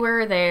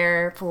were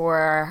there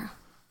for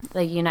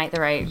the Unite the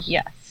Right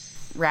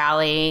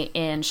rally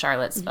in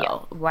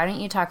Charlottesville. Yeah. Why don't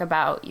you talk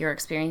about your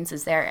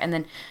experiences there? And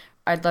then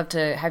I'd love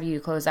to have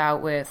you close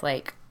out with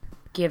like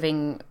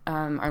giving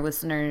our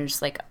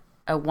listeners like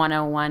a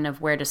 101 of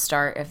where to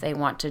start if they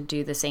want to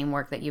do the same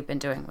work that you've been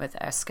doing with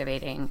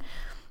excavating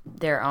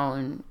their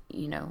own,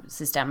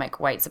 systemic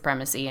white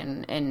supremacy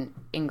and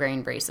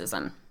ingrained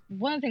racism.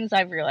 One of the things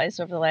I've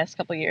realized over the last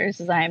couple of years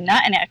is I am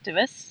not an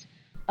activist.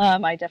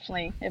 I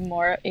definitely am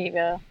more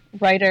a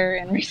writer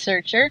and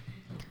researcher.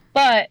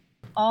 But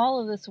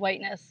all of this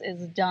whiteness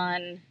is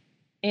done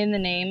in the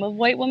name of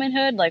white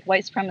womanhood, like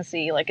white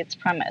supremacy, like its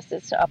premise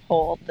is to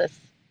uphold this,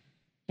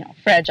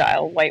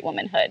 fragile white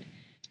womanhood.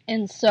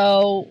 And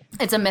so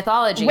it's a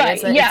mythology. Right,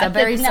 It's a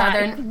very it's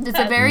southern. It's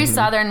a very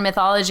southern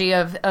mythology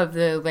of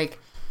the like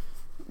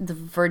the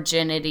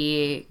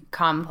virginity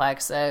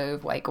complex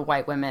of like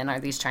white women are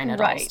these China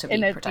dolls to be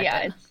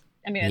protected.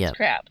 Yeah, it's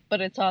crap,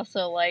 but it's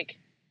also like,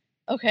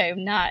 okay,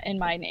 not in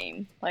my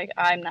name. Like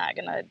I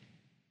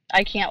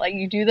can't let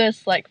you do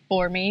this like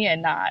for me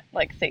and not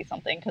like say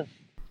something because.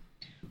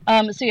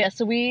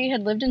 So we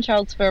had lived in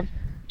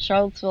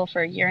Charlottesville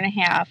for a year and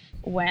a half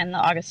when the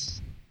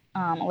August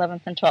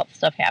 11th and 12th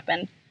stuff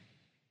happened.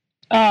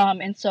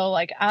 And so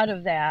like out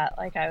of that,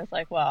 like I was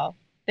like, well,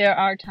 there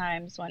are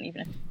times when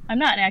even if I'm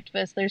not an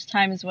activist, there's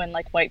times when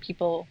like white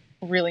people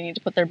really need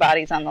to put their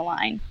bodies on the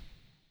line.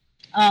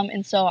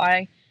 And so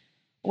I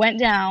went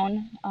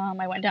down.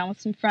 I went down with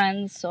some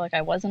friends, so like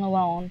I wasn't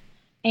alone.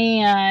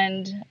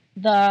 And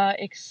the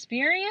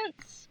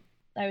experience,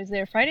 I was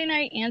there Friday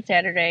night and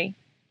Saturday.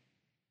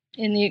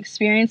 In the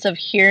experience of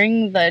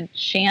hearing the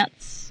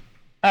chants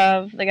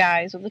of the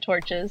guys with the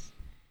torches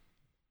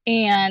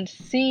and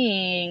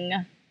seeing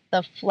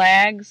the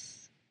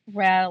flags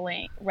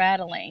rattling,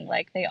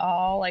 like they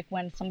all, like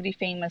when somebody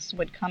famous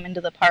would come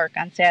into the park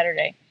on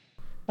Saturday,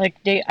 like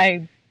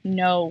I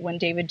know when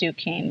David Duke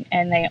came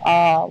and they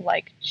all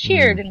like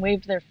cheered and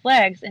waved their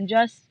flags, and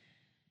just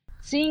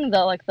seeing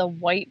the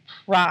white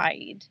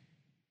pride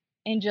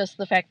and just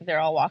the fact that they're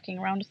all walking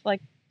around with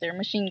like their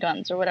machine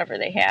guns or whatever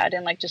they had,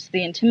 and like just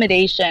the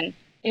intimidation.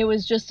 It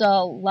was just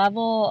a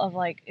level of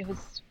like, it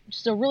was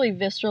just a really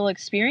visceral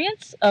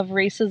experience of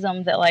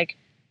racism that like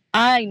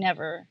I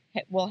never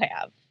will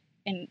have.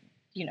 And,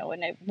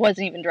 and it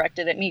wasn't even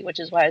directed at me, which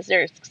is why I was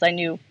there, because I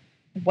knew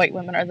white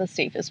women are the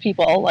safest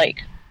people,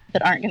 like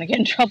that aren't going to get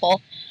in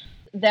trouble.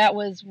 That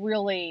was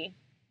really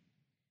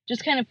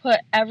just kind of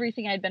put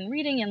everything I'd been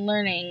reading and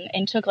learning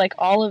and took like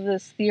all of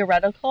this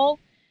theoretical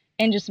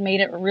and just made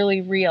it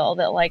really real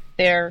that like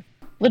there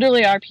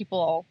literally are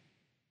people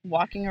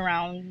walking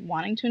around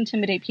wanting to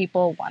intimidate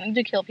people, wanting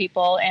to kill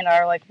people, and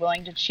are like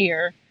willing to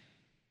cheer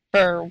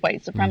for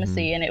white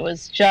supremacy. And it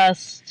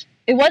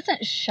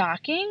wasn't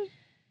shocking.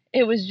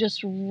 It was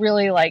just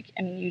really like,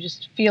 I mean, you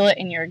just feel it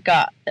in your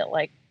gut that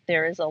like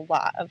there is a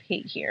lot of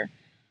hate here.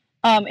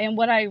 And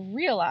what I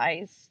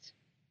realized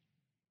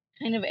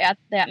kind of at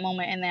that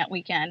moment and that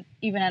weekend,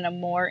 even at a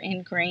more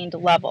ingrained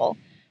level,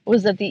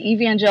 was that the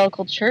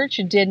evangelical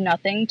church did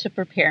nothing to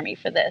prepare me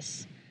for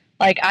this.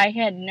 Like, I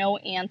had no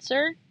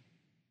answer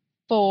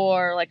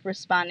for, like,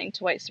 responding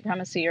to white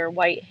supremacy or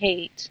white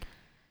hate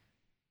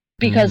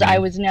because I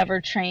was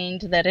never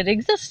trained that it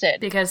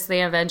existed. Because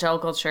the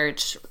evangelical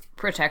church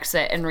protects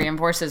it and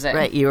reinforces it.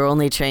 Right, you were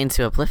only trained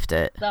to uplift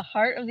it. The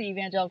heart of the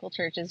evangelical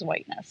church is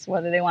whiteness,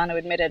 whether they want to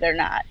admit it or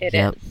not. It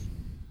is.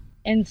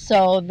 And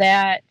so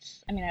that,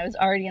 I mean, I was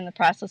already in the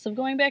process of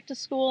going back to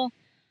school,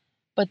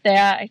 but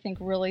that, I think,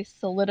 really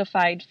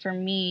solidified for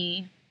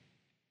me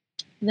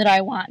that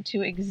I want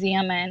to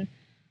examine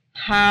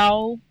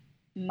how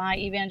my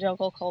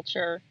evangelical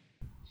culture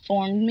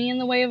formed me in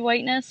the way of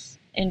whiteness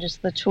and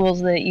just the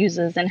tools that it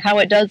uses and how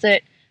it does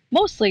it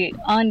mostly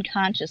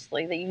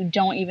unconsciously, that you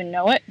don't even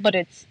know it, but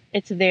it's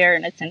there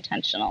and it's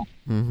intentional.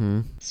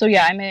 So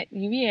yeah, I'm at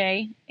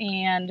UVA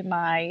and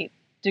my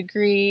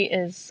degree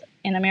is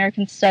in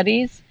American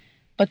Studies,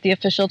 but the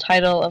official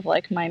title of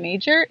like my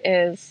major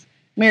is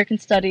American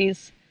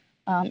Studies,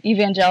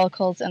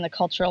 Evangelicals and the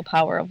Cultural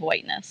Power of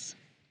Whiteness.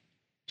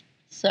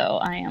 So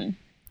I am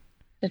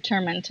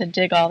determined to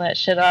dig all that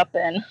shit up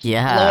and blow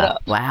it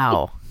up.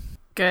 Wow.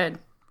 Good.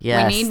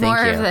 Yes, we need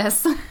more of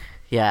this.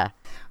 Yeah.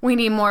 We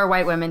need more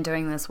white women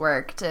doing this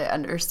work to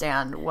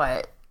understand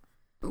what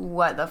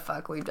the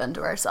fuck we've done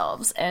to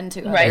ourselves and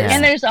to right. others.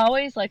 And there's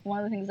always like one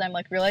of the things I'm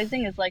like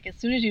realizing is like as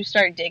soon as you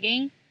start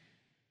digging,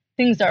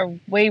 things are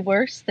way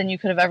worse than you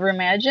could have ever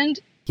imagined.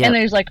 Yep. And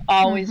there's like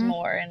always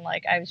more. And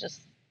like I was just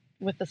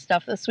with the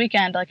stuff this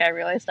weekend, like I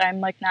realized I'm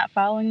like not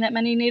following that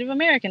many Native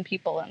American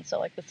people, and so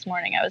like this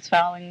morning I was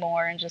following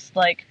more, and just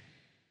like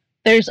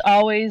there's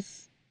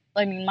always,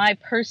 I mean,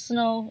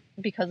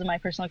 because of my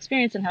personal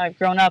experience and how I've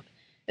grown up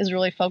is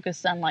really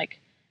focused on like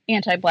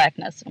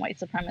anti-blackness and white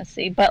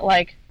supremacy, but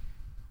like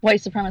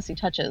white supremacy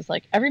touches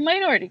like every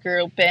minority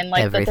group, and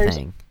like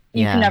everything.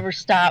 You can never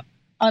stop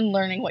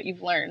unlearning what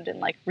you've learned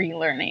and like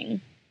relearning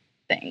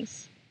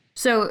things.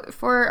 So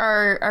for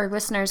our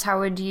listeners, how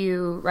would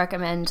you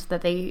recommend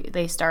that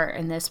they start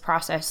in this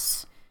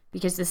process?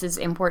 Because this is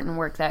important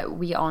work that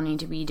we all need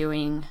to be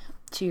doing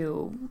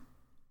to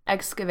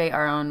excavate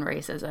our own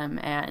racism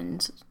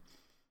and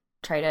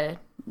try to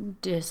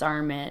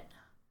disarm it.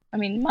 I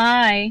mean,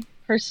 my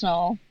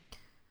personal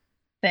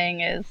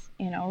thing is,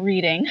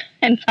 reading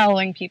and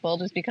following people,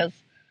 just because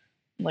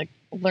like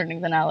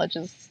learning the knowledge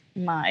is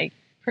my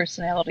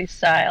personality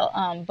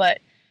style.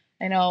 But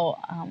I know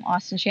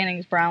Austin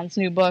Channing Brown's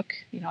new book,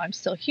 I'm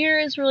Still Here,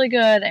 is really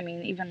good. I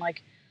mean, even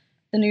like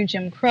the new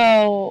Jim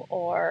Crow,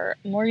 or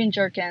Morgan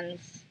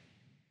Jerkins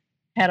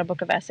had a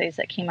book of essays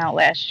that came out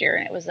last year,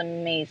 and it was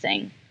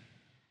amazing.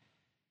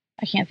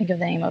 I can't think of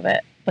the name of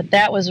it, but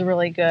that was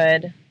really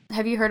good.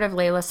 Have you heard of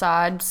Layla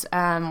Saad's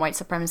White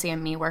Supremacy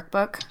and Me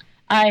workbook?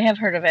 I have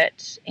heard of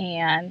it,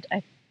 and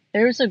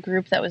there was a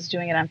group that was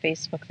doing it on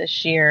Facebook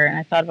this year, and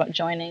I thought about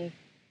joining,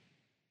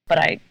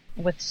 but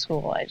with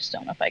school, I just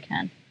don't know if I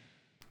can.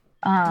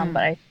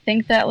 But I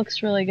think that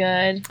looks really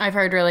good. I've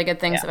heard really good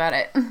things about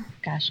it.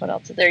 Gosh, what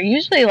else is there?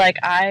 Usually, like,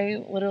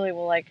 I literally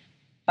will, like,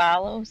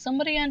 follow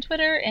somebody on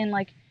Twitter, and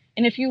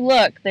if you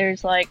look,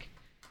 there's, like,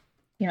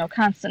 you know,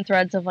 constant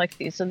threads of, like,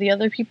 these are the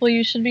other people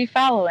you should be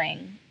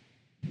following.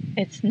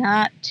 It's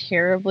not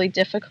terribly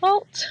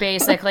difficult.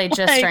 Basically,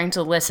 just trying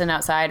to listen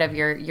outside of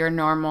your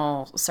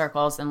normal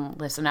circles and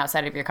listen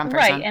outside of your comfort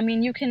zone. Right. I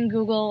mean, you can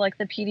Google, like,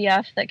 the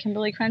PDF that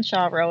Kimberly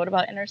Crenshaw wrote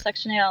about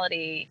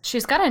intersectionality.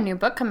 She's got a new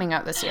book coming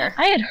out this year.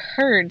 I had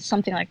heard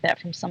something like that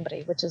from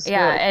somebody, which is really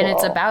cool. and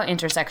it's about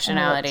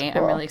intersectionality.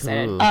 Cool. I'm really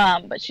excited.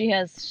 Ooh. But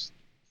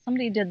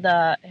somebody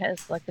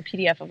has, like, the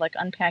PDF of, like,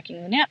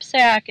 Unpacking the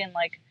Knapsack and,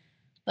 like,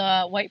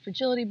 the White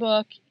Fragility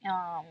book.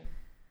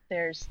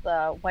 There's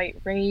the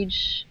White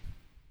Rage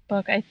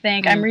book, I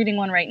think. I'm reading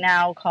one right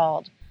now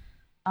called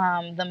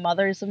The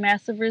Mothers of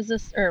Massive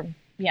Resistance,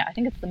 I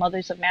think it's The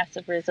Mothers of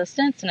Massive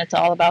Resistance, and it's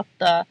all about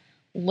the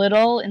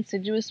little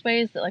insidious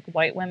ways that, like,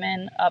 white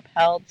women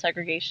upheld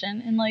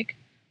segregation in, like,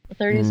 the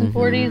 30s and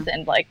 40s,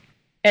 and, like,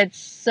 it's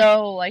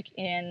so, like,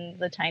 in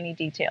the tiny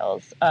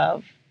details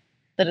of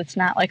that it's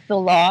not, like, the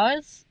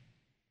laws,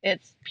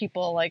 it's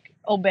people, like,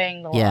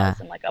 obeying the laws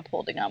and, like,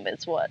 upholding them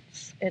it's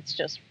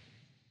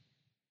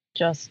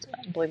just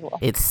unbelievable.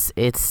 It's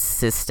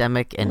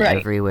systemic and Right.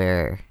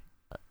 everywhere.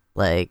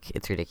 Like,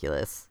 it's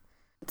ridiculous.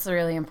 It's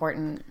really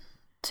important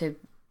to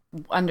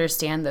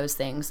understand those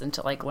things and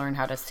to, like, learn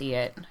how to see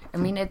it. I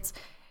mean,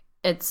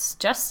 it's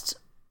just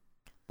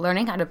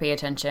learning how to pay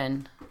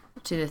attention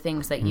to the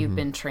things that you've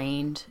been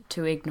trained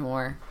to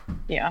ignore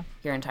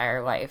your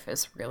entire life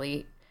is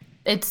really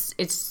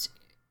it's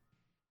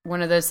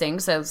one of those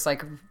things that's,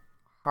 like,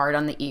 hard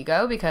on the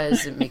ego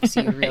because it makes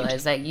you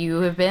realize that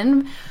you've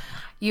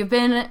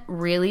been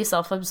really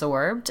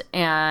self-absorbed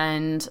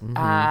and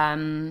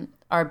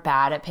are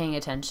bad at paying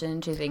attention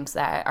to things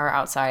that are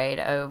outside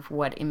of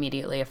what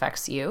immediately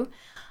affects you.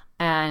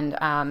 And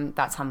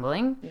that's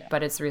humbling,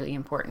 but it's really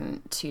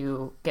important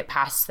to get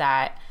past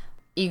that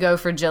ego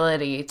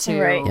fragility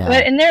to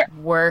But and there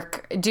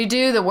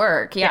do the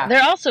work. Yeah.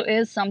 There also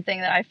is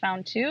something that I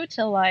found too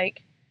to,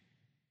 like,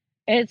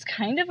 it's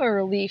kind of a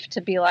relief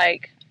to be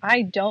like,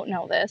 I don't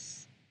know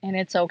this. And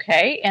it's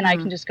okay, and I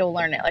can just go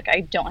learn it. Like,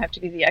 I don't have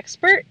to be the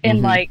expert,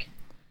 and like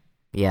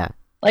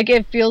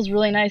it feels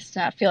really nice to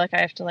not feel like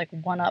I have to, like,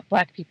 one up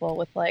Black people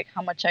with, like,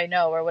 how much I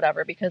know or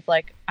whatever, because,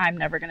 like, I'm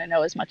never gonna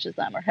know as much as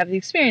them or have the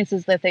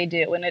experiences that they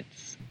do. And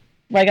it's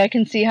like, I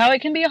can see how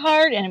it can be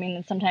hard, and I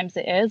mean, sometimes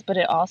it is, but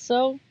it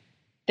also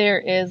there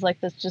is, like,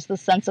 this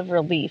sense of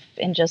relief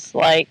and just,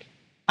 like,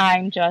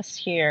 I'm just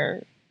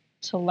here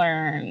to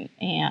learn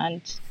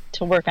and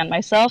to work on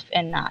myself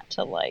and not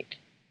to, like,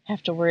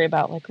 have to worry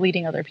about, like,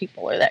 leading other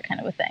people or that kind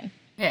of a thing.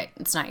 Yeah,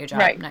 it's not your job,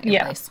 Right. not your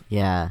place.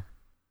 Yeah.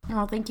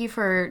 Well, thank you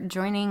for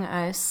joining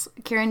us.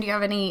 Karen, do you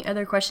have any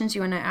other questions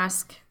you want to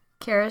ask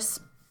Karis?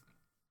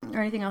 Or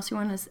anything else you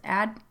want to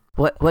add?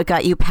 What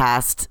got you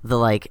past the,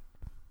 like,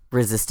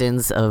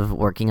 resistance of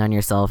working on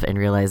yourself and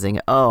realizing,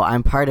 oh,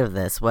 I'm part of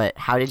this?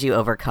 How did you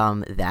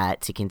overcome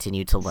that to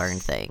continue to learn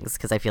things?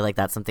 Because I feel like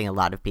that's something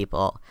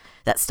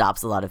that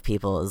stops a lot of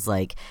people is,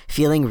 like,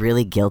 feeling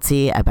really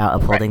guilty about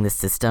upholding the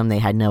system. They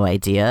had no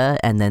idea,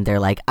 and then they're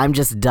like, I'm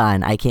just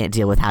done. I can't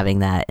deal with having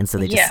that, and so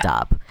they just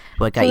stop.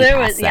 What got you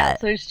past that?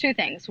 So there's two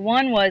things.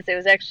 One was it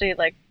was actually,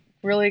 like,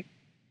 really,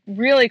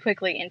 really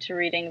quickly into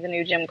reading the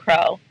new Jim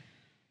Crow.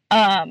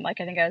 Like,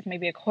 I think I was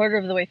maybe a quarter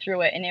of the way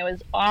through it, and it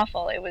was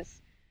awful.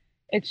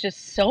 It's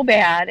just so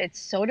bad. It's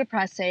so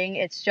depressing.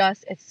 It's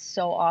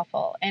so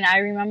awful. And I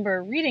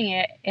remember reading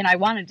it, and I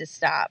wanted to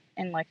stop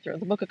and, like, throw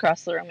the book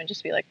across the room and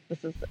just be like,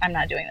 I'm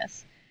not doing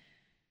this.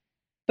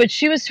 But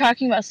she was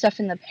talking about stuff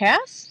in the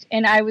past,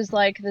 and I was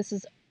like, this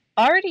has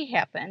already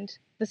happened.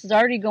 This is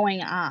already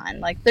going on.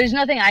 Like, there's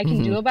nothing I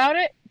can do about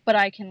it, but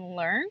I can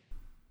learn.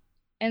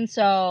 And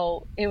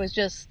so it was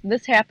just,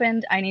 this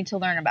happened. I need to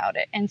learn about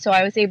it. And so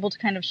I was able to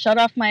kind of shut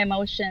off my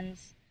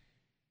emotions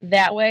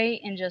that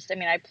way and just, I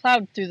mean, I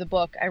plowed through the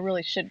book. I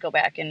really should go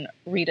back and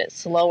read it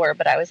slower,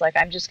 but I was like,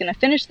 I'm just going to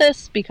finish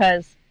this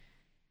because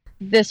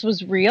this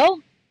was real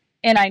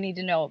and I need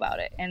to know about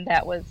it. And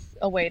that was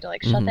a way to,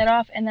 like, shut that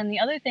off. And then the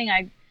other thing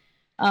I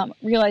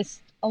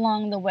realized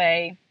along the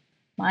way,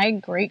 my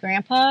great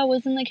grandpa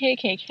was in the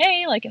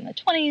KKK, like, in the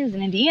 20s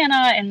in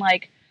Indiana. And,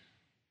 like,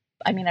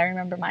 I mean, I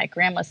remember my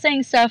grandma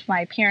saying stuff.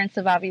 My parents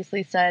have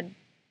obviously said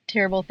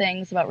terrible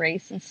things about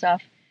race and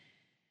stuff.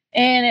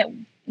 And at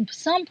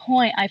some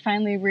point, I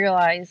finally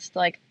realized,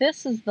 like,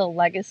 this is the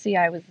legacy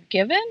I was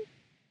given,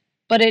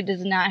 but it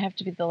does not have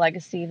to be the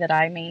legacy that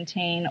I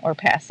maintain or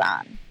pass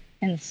on.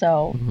 And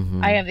so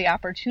I have the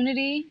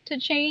opportunity to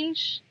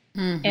change,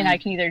 and I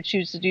can either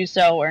choose to do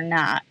so or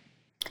not.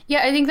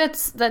 Yeah, I think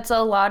that's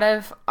a lot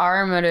of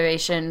our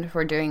motivation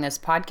for doing this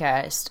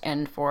podcast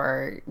and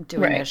for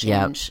doing a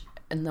change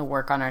and the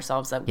work on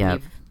ourselves that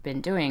we've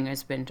been doing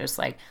has been just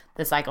like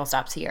the cycle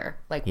stops here.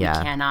 Like we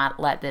cannot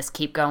let this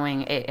keep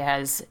going. It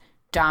has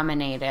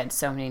dominated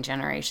so many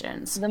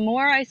generations. The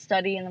more I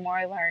study and the more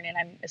I learn, and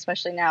I'm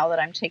especially now that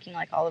I'm taking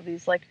like all of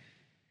these like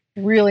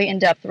really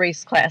in-depth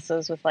race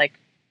classes with like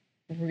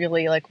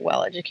really like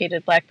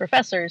well-educated Black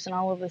professors and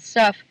all of this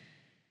stuff,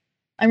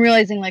 I'm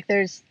realizing like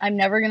I'm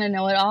never going to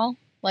know it all.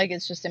 Like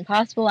it's just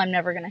impossible. I'm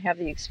never going to have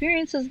the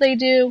experiences they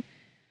do.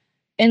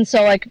 And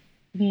so like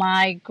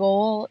my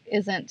goal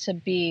isn't to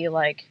be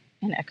like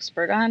an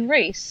expert on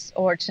race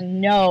or to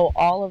know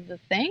all of the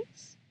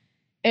things.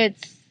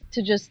 It's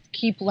to just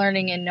keep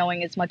learning and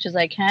knowing as much as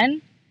I can,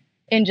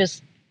 and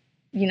just,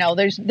 you know,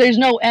 there's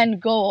no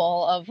end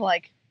goal of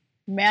like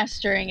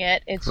mastering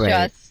it. It's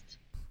just,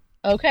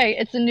 okay,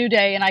 it's a new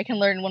day and I can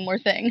learn one more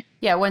thing.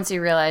 Yeah, once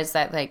you realize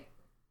that like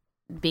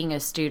being a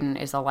student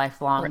is a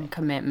lifelong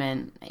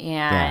commitment,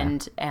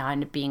 and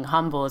being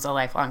humble is a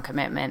lifelong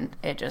commitment,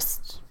 it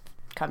just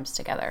comes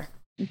together.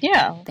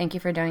 Yeah. Thank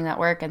you for doing that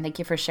work, and thank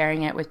you for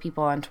sharing it with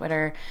people on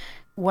Twitter.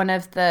 One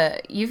of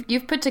the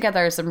you've put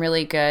together some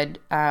really good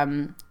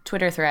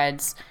Twitter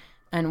threads,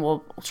 and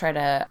we'll try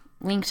to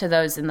link to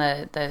those in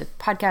the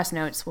podcast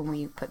notes when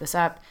we put this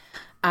up.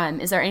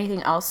 Is there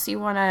anything else you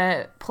want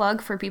to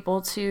plug for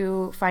people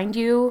to find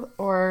you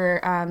or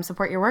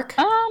support your work?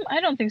 I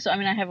don't think so. I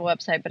mean, I have a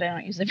website, but I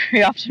don't use it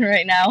very often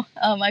right now.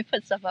 I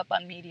put stuff up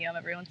on Medium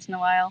every once in a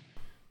while.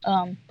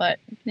 But,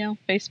 you know,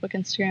 Facebook,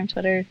 Instagram,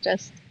 Twitter,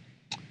 just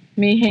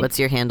me. What's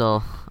your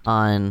handle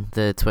on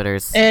the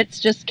Twitters? It's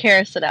just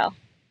Carisadel.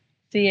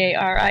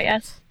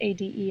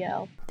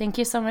 Carisadel. Thank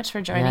you so much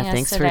for joining us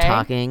thanks today. for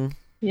talking.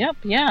 Yep,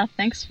 yeah,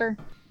 thanks for,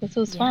 this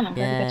was fun. I'm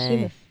glad we got to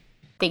do this.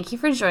 Thank you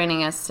for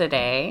joining us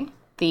today.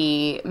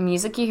 The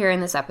music you hear in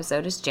this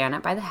episode is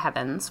Janet by the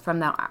Heavens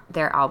from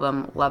their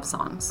album Love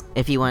Songs.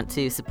 If you want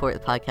to support the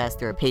podcast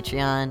through our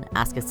Patreon,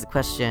 ask us a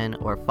question,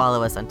 or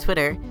follow us on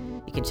Twitter,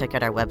 you can check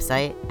out our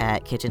website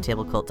at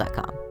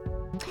kitchentablecult.com.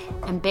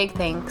 And big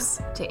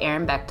thanks to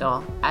Aaron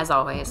Bechtel, as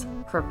always,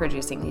 for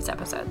producing these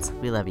episodes.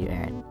 We love you,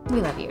 Aaron.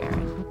 We love you,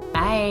 Aaron.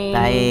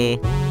 Bye.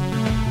 Bye.